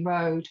 bumpy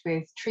road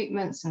with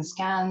treatments and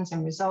scans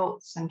and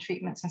results and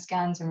treatments and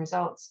scans and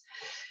results.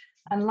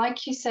 And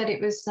like you said,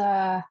 it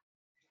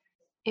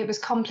was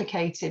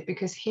complicated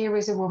because here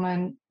is a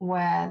woman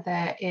where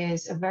there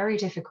is a very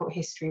difficult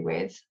history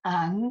with,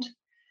 and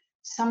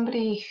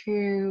somebody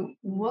who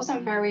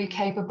wasn't very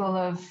capable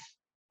of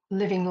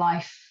living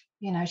life.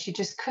 You know, she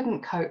just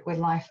couldn't cope with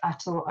life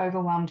at all,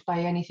 overwhelmed by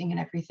anything and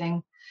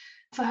everything.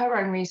 For her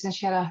own reasons,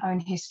 she had her own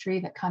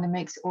history that kind of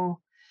makes it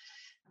all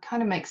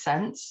kind of makes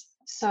sense.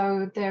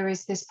 So there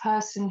is this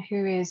person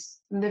who is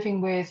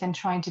living with and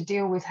trying to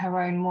deal with her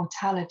own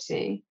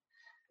mortality,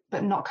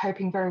 but not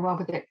coping very well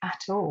with it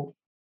at all.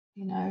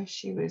 You know,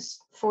 she was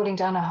falling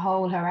down a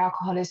hole, her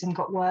alcoholism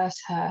got worse,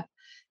 her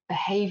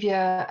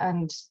behavior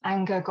and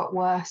anger got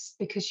worse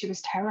because she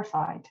was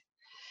terrified.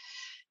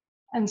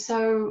 And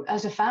so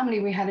as a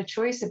family, we had a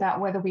choice about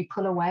whether we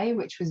pull away,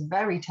 which was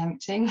very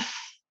tempting,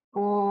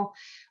 or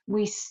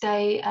we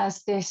stay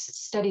as this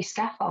steady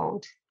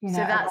scaffold. You know,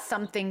 so that's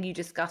something you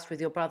discussed with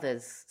your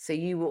brothers. So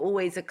you were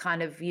always a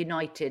kind of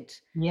united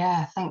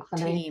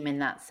thankfully. team in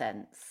that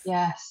sense.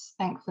 Yes,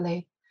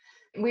 thankfully.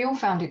 We all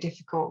found it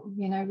difficult,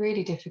 you know,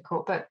 really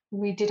difficult, but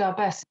we did our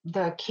best.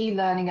 The key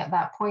learning at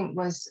that point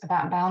was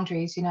about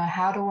boundaries. You know,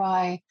 how do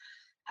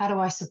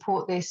I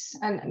support this?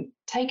 And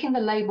taking the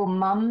label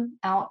mum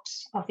out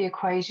of the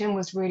equation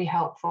was really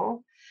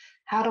helpful.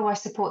 How do I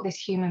support this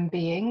human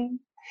being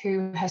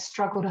who has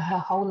struggled her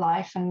whole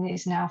life and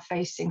is now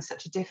facing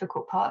such a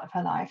difficult part of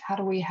her life? How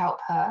do we help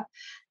her?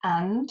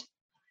 And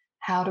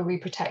how do we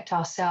protect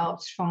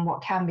ourselves from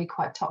what can be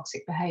quite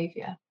toxic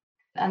behavior?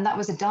 And that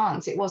was a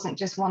dance. It wasn't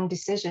just one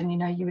decision. You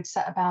know, you would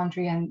set a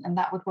boundary and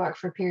that would work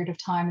for a period of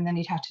time, and then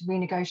you'd have to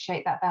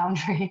renegotiate that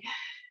boundary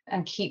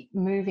and keep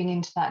moving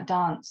into that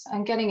dance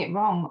and getting it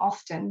wrong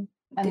often.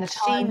 And did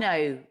she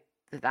know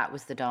that that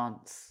was the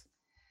dance?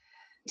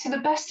 To the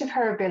best of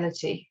her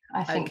ability,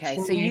 I think. Okay,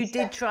 so you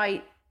did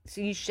try, so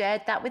you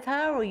shared that with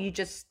her, or you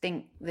just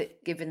think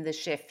that given the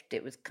shift,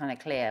 it was kind of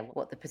clear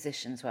what the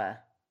positions were?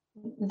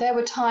 There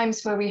were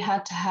times where we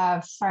had to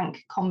have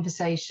frank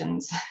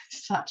conversations,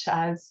 such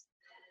as,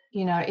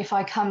 you know, if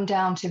I come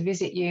down to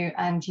visit you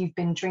and you've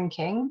been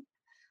drinking,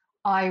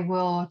 I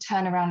will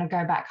turn around and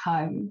go back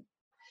home,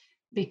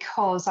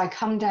 because I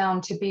come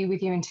down to be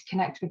with you and to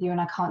connect with you, and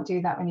I can't do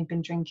that when you've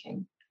been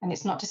drinking. And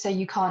it's not to say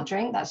you can't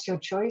drink, that's your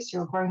choice,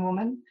 you're a grown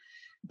woman,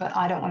 but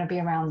I don't want to be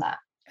around that.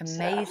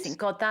 Amazing.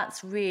 God,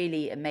 that's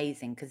really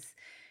amazing, because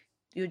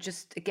you're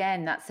just,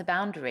 again, that's a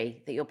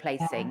boundary that you're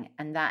placing,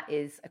 and that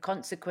is a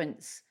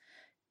consequence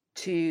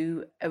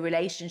to a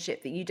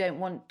relationship that you don't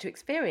want to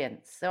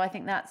experience. So I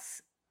think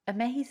that's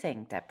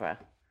amazing, Deborah.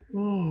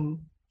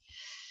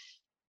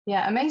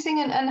 Yeah, amazing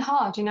and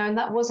hard, you know, and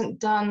that wasn't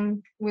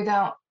done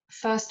without,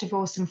 first of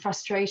all, some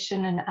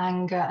frustration and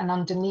anger, and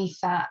underneath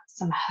that,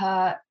 some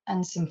hurt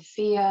and some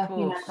fear,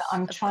 you know, that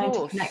I'm trying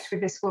to connect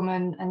with this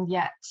woman, and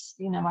yet,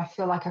 you know, I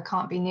feel like I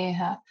can't be near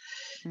her.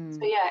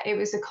 So yeah, it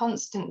was a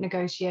constant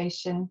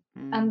negotiation.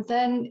 And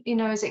then, you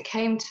know, as it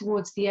came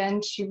towards the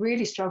end, she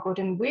really struggled.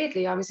 And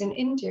weirdly, I was in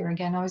India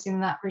again. I was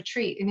in that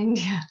retreat in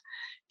India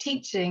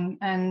teaching,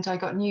 and I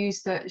got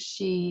news that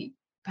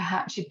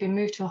perhaps she'd been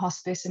moved to a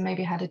hospice and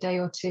maybe had a day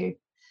or two.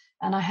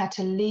 And I had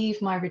to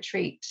leave my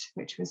retreat,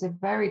 which was a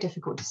very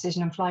difficult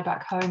decision, and fly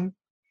back home.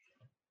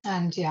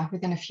 And yeah,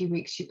 within a few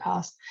weeks, she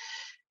passed.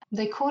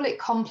 They call it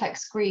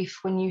complex grief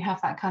when you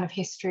have that kind of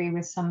history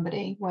with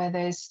somebody where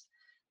there's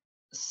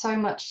so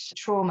much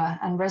trauma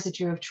and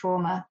residue of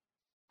trauma.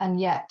 And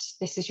yet,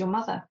 this is your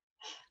mother,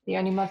 the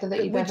only mother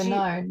that you've ever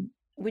known.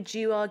 Would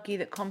you argue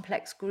that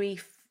complex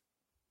grief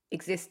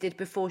existed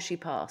before she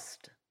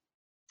passed?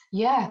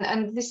 Yeah,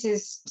 and this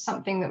is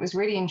something that was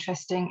really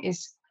interesting,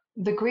 is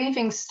the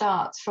grieving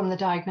starts from the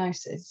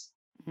diagnosis.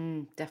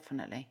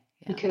 Definitely.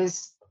 Yeah.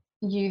 Because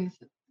you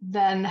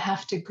then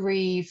have to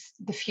grieve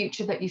the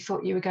future that you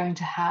thought you were going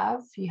to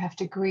have. You have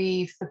to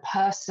grieve the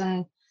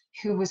person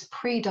who was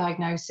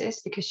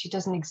pre-diagnosis, because she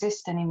doesn't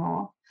exist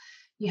anymore.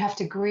 You have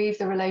to grieve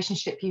the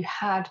relationship you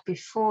had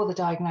before the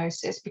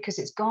diagnosis, because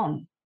it's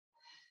gone.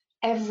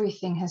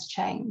 Everything has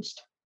changed.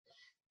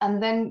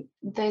 And then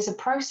there's a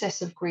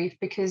process of grief,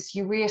 because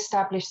you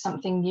reestablish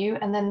something new,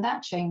 and then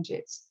that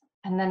changes,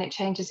 and then it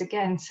changes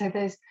again. So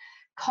there's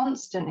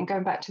constant, and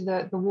going back to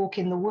the walk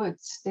in the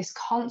woods, this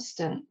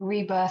constant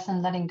rebirth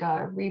and letting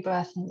go,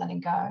 rebirth and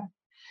letting go.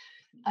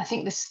 I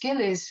think the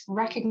skill is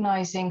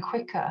recognizing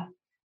quicker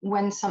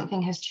when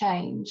something has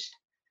changed,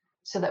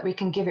 so that we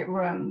can give it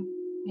room,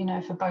 you know,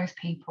 for both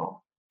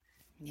people,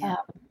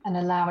 and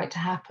allow it to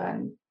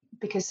happen.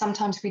 Because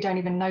sometimes we don't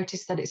even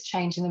notice that it's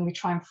changed, and then we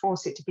try and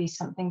force it to be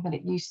something that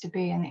it used to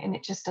be, and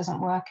it just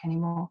doesn't work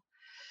anymore.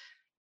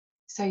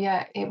 So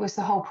yeah, it was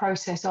the whole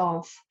process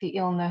of the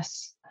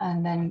illness,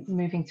 and then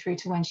moving through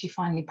to when she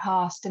finally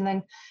passed. And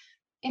then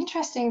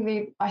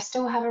interestingly, I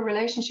still have a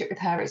relationship with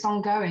her. It's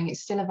ongoing,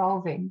 it's still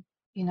evolving.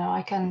 You know,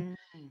 I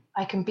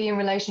can be in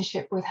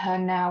relationship with her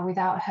now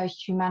without her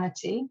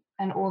humanity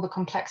and all the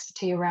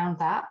complexity around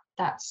that.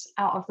 That's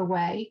out of the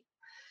way.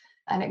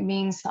 And it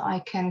means that I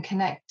can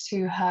connect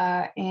to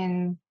her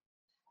in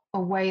a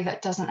way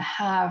that doesn't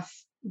have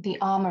the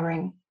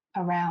armoring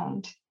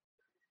around,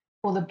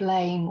 or the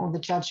blame or the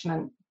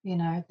judgment,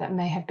 that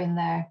may have been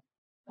there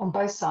on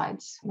both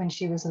sides when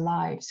she was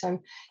alive. So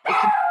it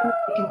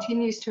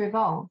continues to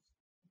evolve.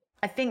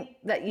 I think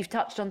that you've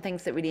touched on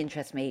things that really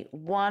interest me.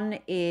 One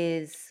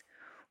is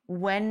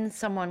when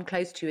someone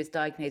close to you is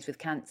diagnosed with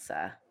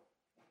cancer,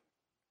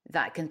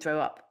 that can throw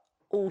up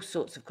all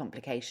sorts of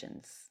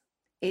complications.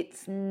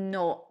 It's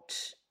not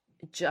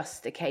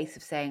just a case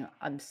of saying,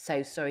 I'm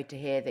so sorry to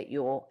hear that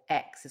your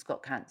ex has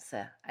got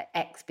cancer,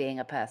 ex being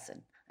a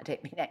person. I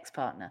don't mean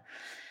ex-partner,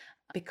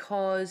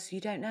 because you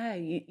don't know.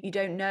 You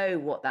don't know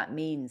what that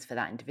means for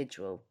that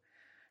individual,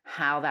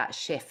 how that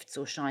shifts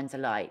or shines a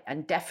light.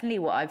 And definitely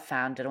what I've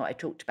found, and what I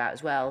talked about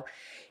as well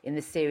in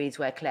the series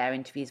where Claire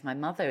interviews my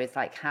mother, is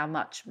like how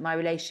much my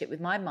relationship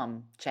with my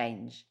mum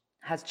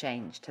has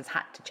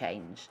had to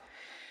change.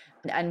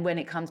 And when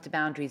it comes to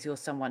boundaries, you're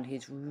someone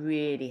who's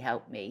really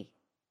helped me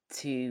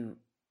to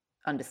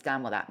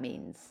understand what that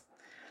means.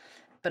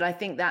 But I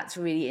think that's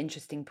a really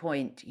interesting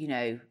point,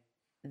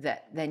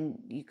 that then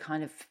you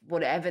kind of,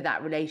 whatever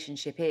that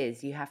relationship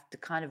is, you have to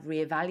kind of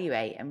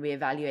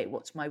reevaluate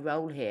what's my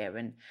role here,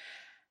 and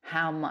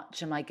how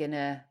much am I going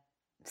to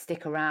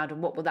stick around,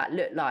 and what will that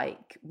look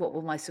like? What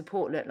will my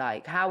support look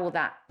like? How will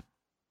that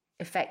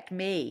affect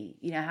me?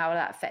 How will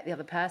that affect the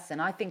other person?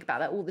 I think about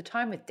that all the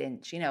time with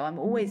Dinch. I'm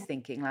always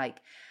thinking like,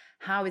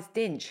 how is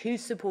Dinch?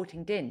 Who's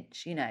supporting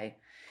Dinch?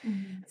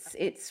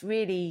 It's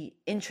really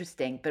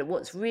interesting. But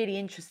what's really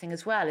interesting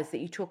as well is that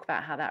you talk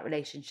about how that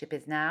relationship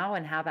is now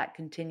and how that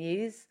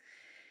continues.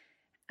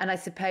 And I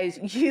suppose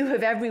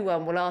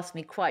everyone will ask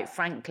me quite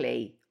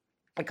frankly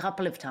a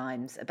couple of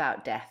times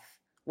about death.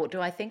 What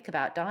do I think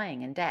about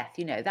dying and death?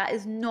 That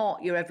is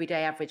not your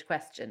everyday average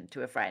question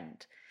to a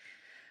friend.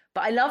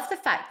 But I love the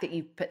fact that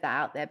you put that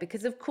out there,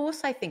 because of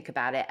course I think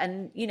about it.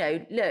 And,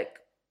 look,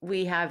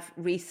 we have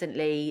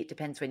recently,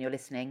 depends when you're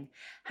listening,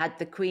 had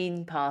the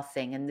Queen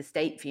passing and the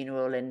state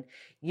funeral, and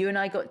you and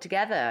I got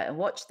together and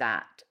watched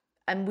that.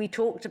 And we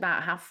talked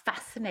about how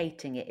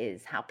fascinating it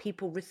is, how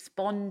people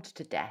respond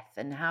to death,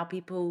 and how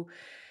people,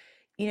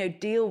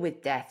 deal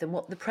with death, and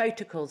what the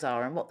protocols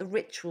are and what the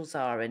rituals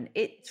are. And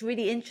it's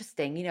really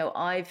interesting.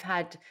 I've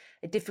had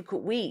a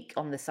difficult week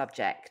on the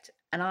subject,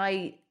 and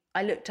I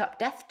looked up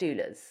death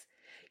doulas,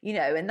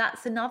 and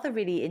that's another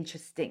really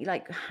interesting,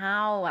 like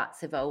how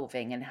that's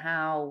evolving and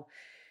how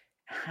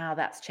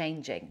that's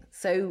changing.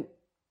 So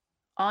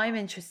I'm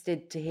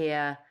interested to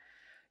hear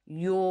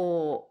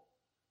your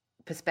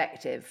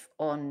perspective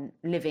on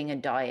living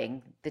and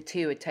dying. The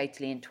two are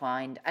totally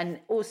entwined. And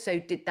also,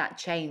 did that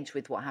change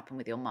with what happened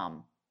with your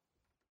mum?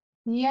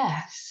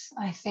 Yes,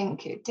 I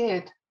think it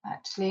did,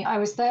 actually. I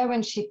was there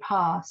when she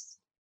passed.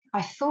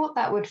 I thought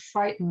that would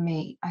frighten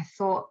me. I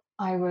thought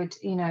I would,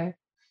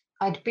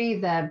 I'd be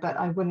there, but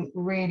I wouldn't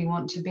really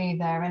want to be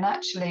there. And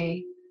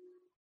actually,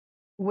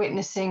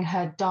 witnessing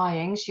her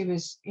dying, she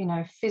was,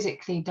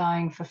 physically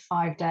dying for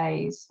 5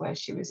 days, where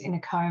she was in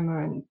a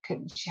coma and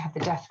she had the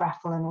death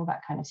rattle and all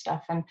that kind of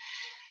stuff.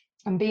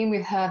 And being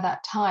with her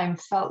that time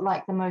felt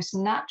like the most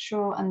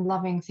natural and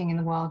loving thing in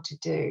the world to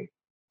do.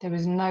 There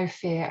was no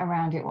fear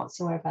around it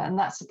whatsoever. And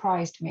that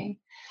surprised me.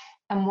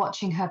 And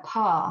watching her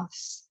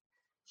pass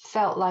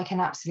felt like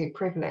an absolute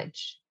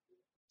privilege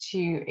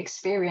to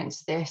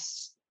experience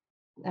this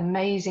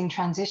amazing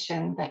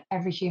transition that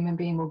every human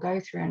being will go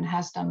through and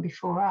has done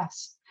before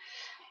us.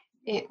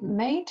 It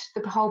made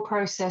the whole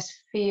process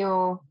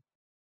feel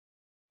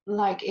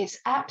like it's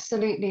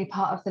absolutely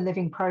part of the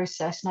living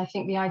process. And I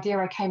think the idea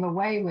I came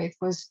away with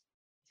was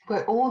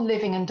we're all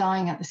living and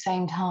dying at the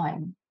same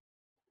time.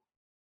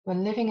 We're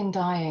living and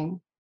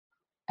dying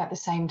at the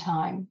same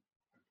time.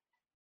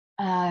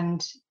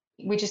 And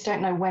we just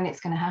don't know when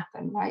it's going to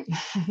happen, right?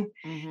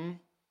 Mm-hmm.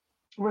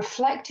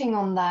 Reflecting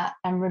on that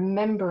and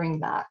remembering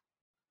that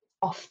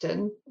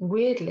often,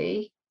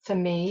 weirdly, for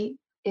me,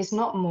 is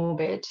not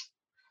morbid,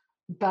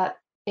 but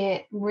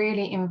it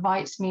really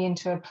invites me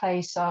into a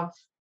place of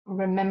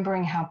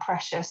remembering how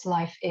precious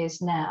life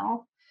is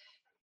now,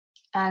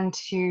 and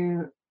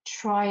to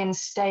try and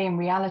stay in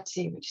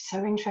reality, which is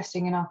so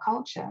interesting in our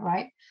culture,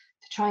 right?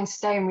 To try and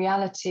stay in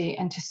reality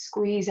and to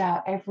squeeze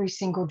out every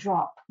single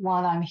drop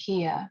while I'm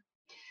here.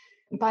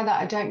 By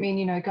that, I don't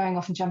mean, going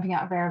off and jumping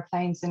out of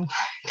airplanes and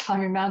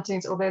climbing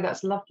mountains, although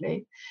that's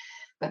lovely.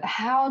 But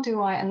how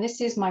do I, and this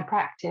is my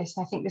practice,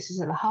 I think this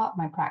is at the heart of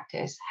my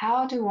practice,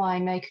 how do I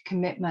make a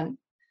commitment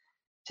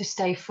to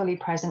stay fully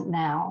present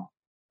now?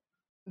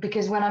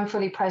 Because when I'm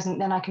fully present,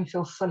 then I can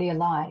feel fully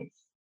alive.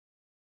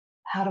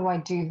 How do I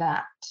do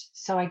that?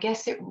 So I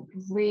guess it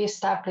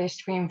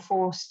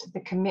reinforced the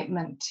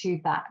commitment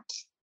to that,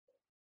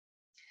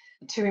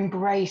 to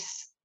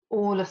embrace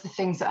all of the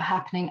things that are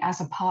happening as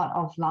a part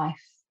of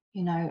life,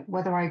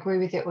 whether I agree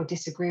with it or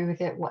disagree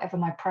with it, whatever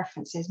my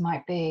preferences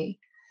might be.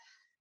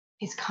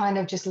 It's kind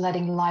of just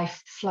letting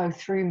life flow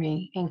through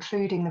me,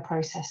 including the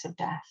process of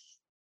death,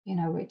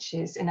 which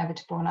is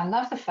inevitable. And I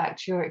love the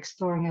fact you're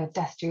exploring a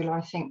death doula.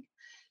 I think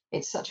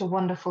it's such a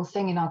wonderful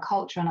thing in our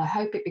culture, and I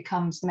hope it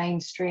becomes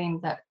mainstream,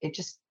 that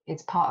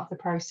it's part of the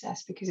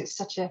process, because it's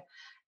such a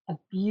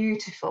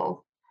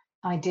beautiful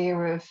idea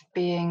of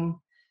being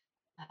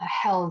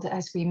held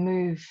as we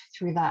move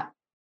through that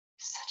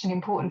such an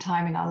important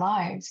time in our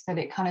lives, that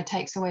it kind of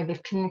takes away the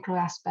clinical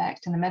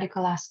aspect and the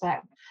medical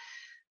aspect,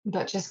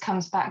 but just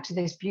comes back to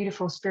this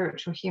beautiful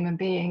spiritual human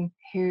being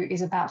who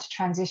is about to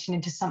transition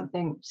into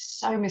something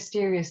so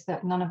mysterious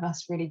that none of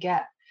us really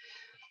get.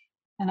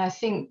 And I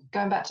think,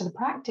 going back to the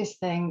practice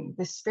thing,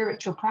 the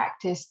spiritual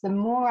practice, the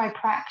more I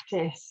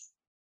practice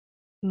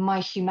my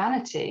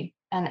humanity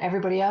and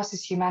everybody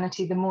else's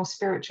humanity, the more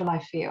spiritual I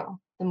feel,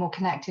 the more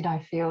connected I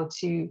feel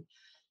to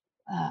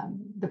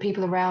the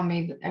people around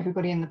me,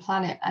 everybody in the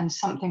planet, and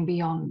something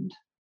beyond.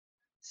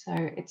 So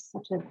it's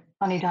such a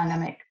funny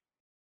dynamic.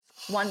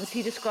 Once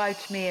you described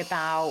to me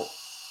about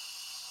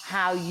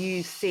how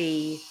you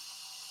see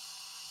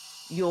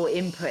your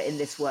input in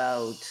this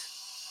world,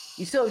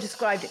 you sort of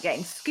described it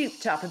getting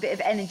scooped up, a bit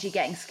of energy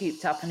getting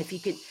scooped up, and if you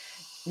could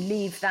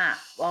leave that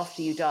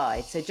after you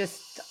die. So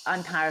just,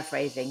 I'm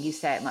paraphrasing, you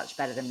say it much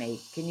better than me.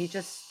 Can you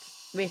just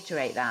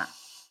reiterate that?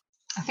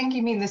 I think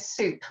you mean the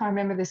soup. I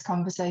remember this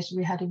conversation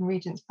we had in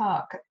Regent's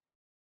Park.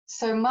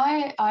 So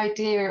my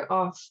idea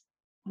of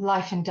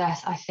life and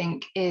death, I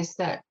think, is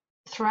that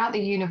throughout the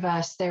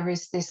universe, there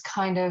is this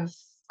kind of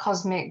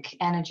cosmic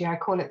energy. I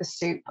call it the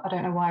soup. I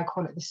don't know why I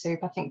call it the soup.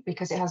 I think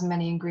because it has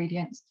many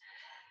ingredients.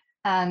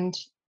 And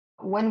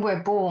when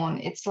we're born,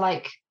 it's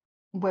like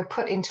we're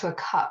put into a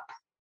cup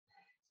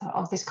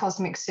of this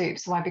cosmic soup.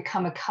 So I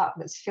become a cup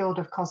that's filled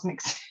with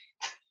cosmic soup.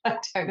 I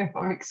don't know if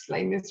I'm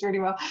explaining this really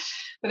well.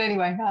 But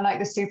anyway, I like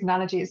the soup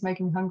analogy. It's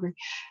making me hungry.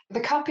 The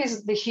cup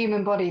is the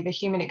human body, the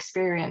human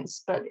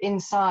experience. But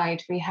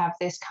inside, we have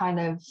this kind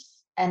of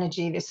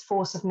energy, this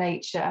force of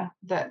nature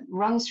that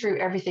runs through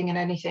everything and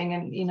anything.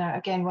 And, you know,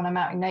 again, when I'm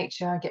out in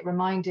nature, I get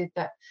reminded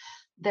that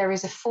there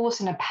is a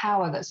force and a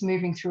power that's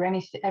moving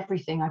through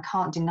everything. I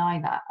can't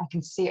deny that. I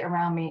can see it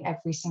around me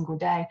every single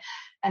day.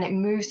 And it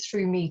moves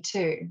through me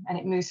too. And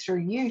it moves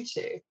through you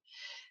too.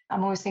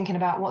 I'm always thinking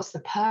about what's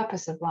the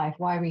purpose of life,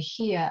 why are we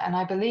here? And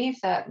I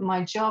believe that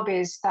my job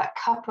is that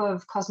cup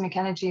of cosmic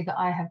energy that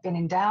I have been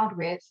endowed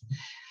with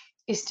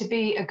is to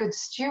be a good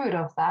steward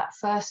of that,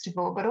 first of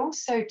all, but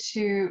also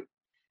to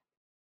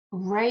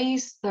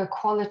raise the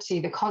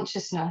quality, the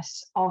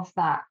consciousness of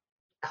that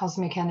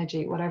cosmic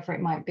energy, whatever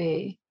it might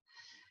be.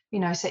 You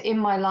know, so in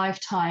my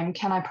lifetime,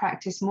 can I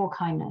practice more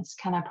kindness?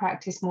 Can I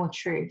practice more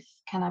truth?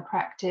 Can I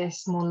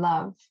practice more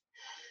love?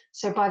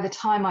 So by the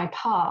time I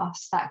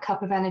pass, that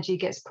cup of energy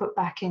gets put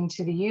back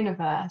into the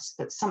universe,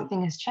 but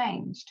something has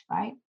changed,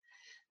 right?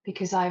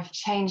 Because I've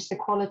changed the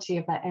quality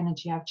of that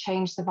energy. I've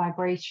changed the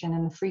vibration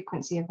and the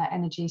frequency of that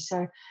energy.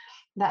 So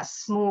that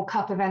small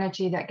cup of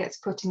energy that gets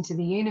put into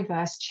the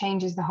universe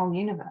changes the whole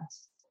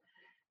universe.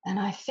 And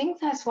I think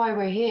that's why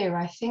we're here.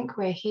 I think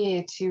we're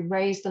here to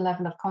raise the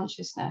level of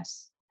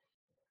consciousness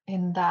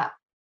in that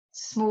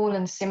small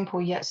and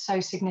simple yet so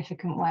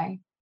significant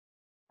way.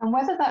 And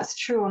whether that's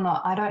true or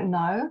not, I don't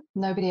know.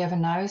 Nobody ever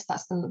knows.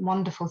 That's the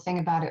wonderful thing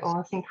about it all.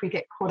 I think we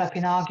get caught up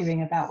in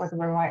arguing about whether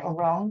we're right or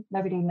wrong.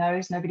 Nobody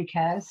knows. Nobody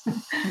cares.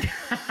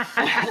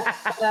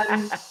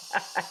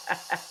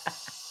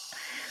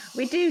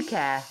 We do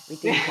care. We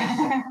do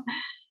care.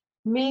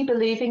 Me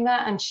believing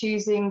that and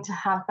choosing to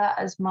have that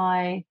as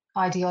my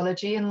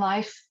ideology in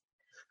life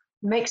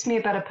makes me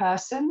a better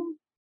person.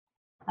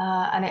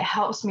 And it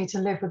helps me to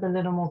live with a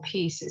little more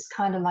peace. It's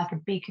kind of like a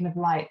beacon of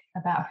light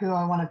about who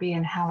I want to be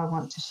and how I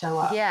want to show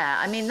up. Yeah,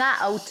 I mean, that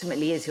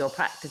ultimately is your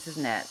practice,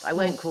 isn't it? I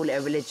won't call it a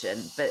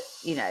religion, but,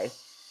 you know,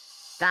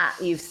 that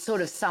you've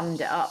sort of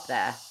summed it up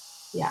there.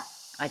 Yeah.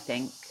 I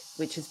think,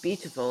 which is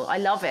beautiful. I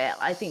love it.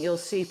 I think your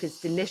soup is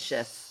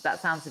delicious.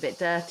 That sounds a bit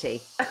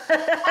dirty.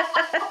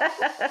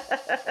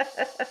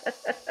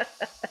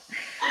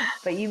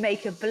 But you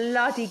make a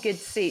bloody good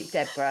soup,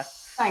 Deborah.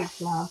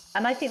 Thanks, love.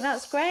 And I think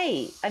that's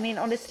great. I mean,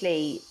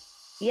 honestly,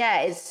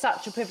 yeah, it's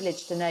such a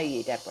privilege to know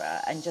you,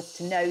 Deborah, and just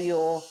to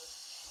know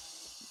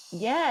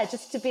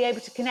just to be able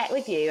to connect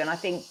with you. And I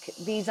think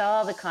these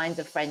are the kinds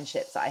of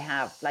friendships that I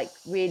have, like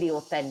really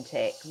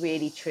authentic,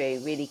 really true,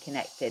 really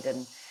connected.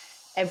 And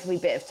every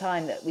bit of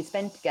time that we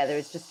spend together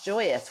is just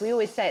joyous. We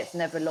always say it's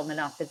never long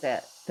enough, is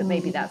it? But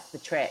maybe that's the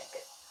trick.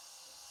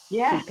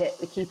 Yeah.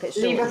 Keep it short.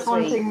 Leave us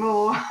wanting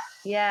more.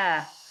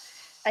 Yeah.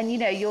 And, you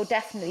know, you're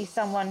definitely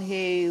someone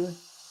who,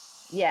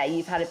 yeah,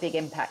 you've had a big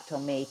impact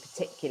on me,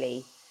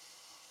 particularly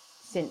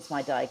since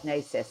my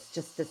diagnosis,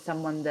 just as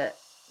someone that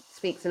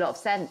speaks a lot of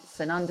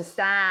sense and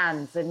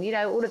understands and, you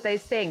know, all of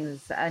those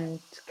things and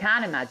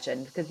can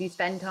imagine because you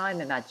spend time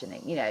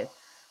imagining, you know.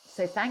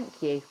 So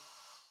thank you.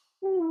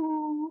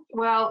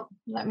 Well,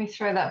 let me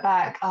throw that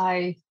back.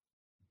 I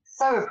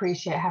so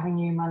appreciate having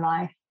you in my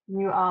life.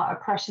 You are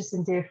a precious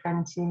and dear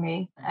friend to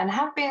me and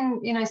have been,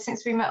 you know,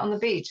 since we met on the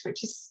beach,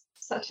 which is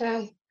such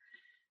an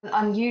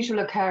unusual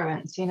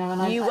occurrence, you know.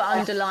 And you were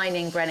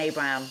underlining Brené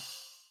Brown.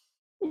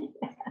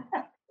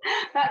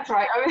 That's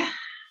right.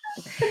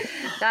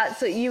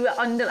 That's what you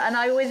under, and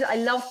I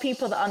love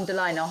people that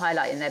underline or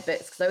highlight in their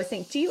books, because I always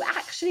think, do you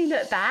actually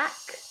look back?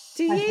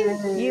 Do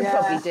you? You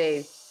probably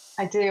do.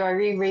 I do. I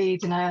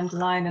reread and I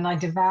underline and I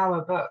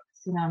devour books.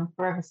 I'm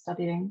forever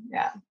studying.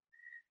 Yeah.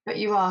 But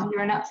you're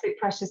an absolute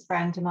precious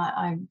friend, and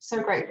I'm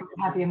so grateful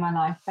to have you in my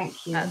life.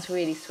 Thank you. That's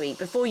really sweet.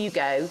 Before you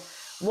go,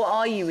 what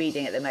are you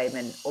reading at the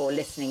moment, or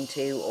listening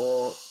to,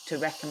 or to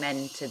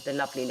recommend to the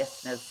lovely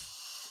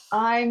listeners?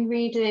 I'm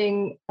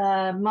reading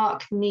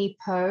Mark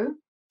Nepo.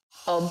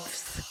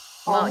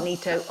 Mark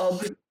Nepo.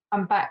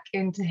 I'm back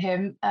into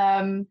him.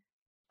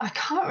 I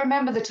can't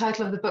remember the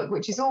title of the book,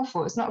 which is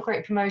awful. It's not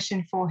great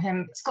promotion for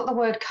him. It's got the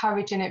word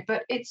courage in it,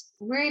 but it's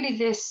really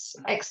this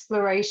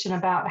exploration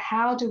about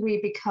how do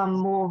we become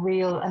more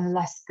real and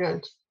less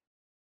good,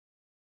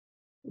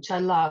 which I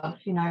love,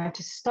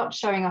 to stop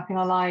showing up in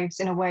our lives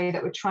in a way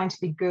that we're trying to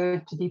be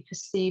good, to be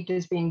perceived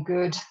as being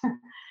good,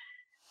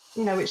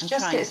 which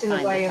just gets in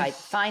the way of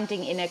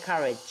finding inner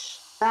courage.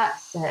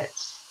 That's it.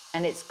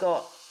 And it's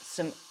got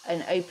an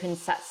open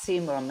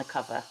satsuma on the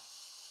cover.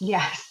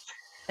 Yes.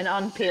 An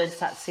unpeeled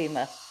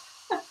satsuma.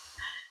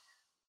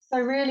 So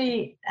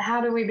really,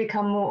 how do we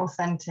become more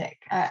authentic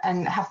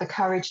and have the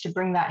courage to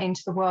bring that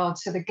into the world,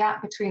 so the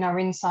gap between our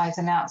insides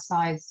and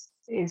outsides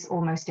is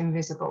almost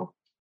invisible,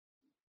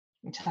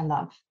 which I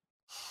love.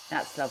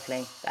 That's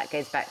lovely. That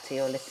goes back to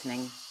your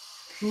listening.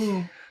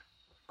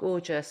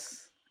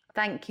 Gorgeous.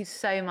 Thank you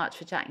so much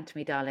for chatting to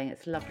me, darling.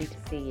 It's lovely to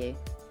see you.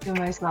 You're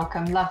most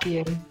welcome. Love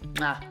you.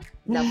 Love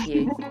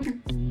you.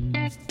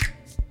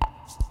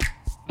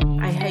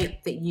 I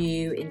hope that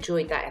you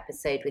enjoyed that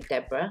episode with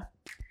Deborah.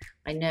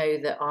 I know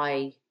that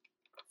I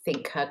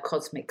think her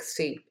cosmic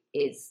soup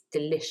is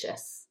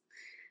delicious.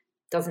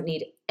 Doesn't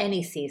need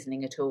any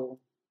seasoning at all.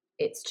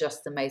 It's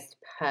just the most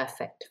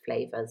perfect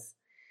flavours,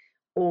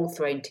 all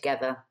thrown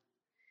together.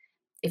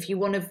 If you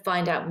want to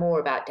find out more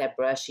about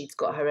Deborah, she's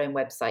got her own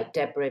website,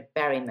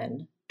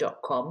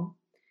 deborahberryman.com.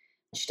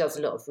 She does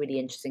a lot of really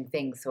interesting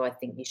things, so I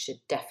think you should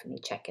definitely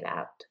check it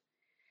out.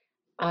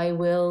 I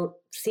will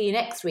see you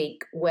next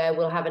week, where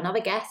we'll have another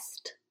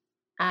guest,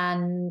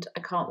 and I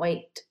can't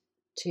wait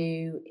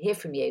to hear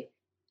from you.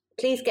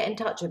 Please get in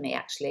touch with me,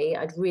 actually.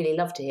 I'd really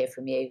love to hear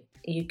from you.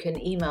 You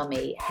can email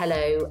me,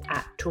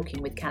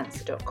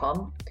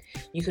 hello@talkingwithcancer.com.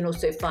 You can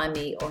also find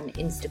me on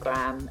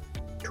Instagram,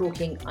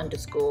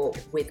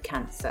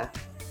 talking_with_cancer.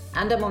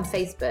 And I'm on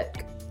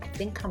Facebook. I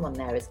think I'm on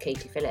there as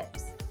Katie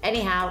Phillips.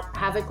 Anyhow,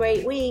 have a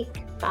great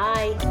week.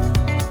 Bye.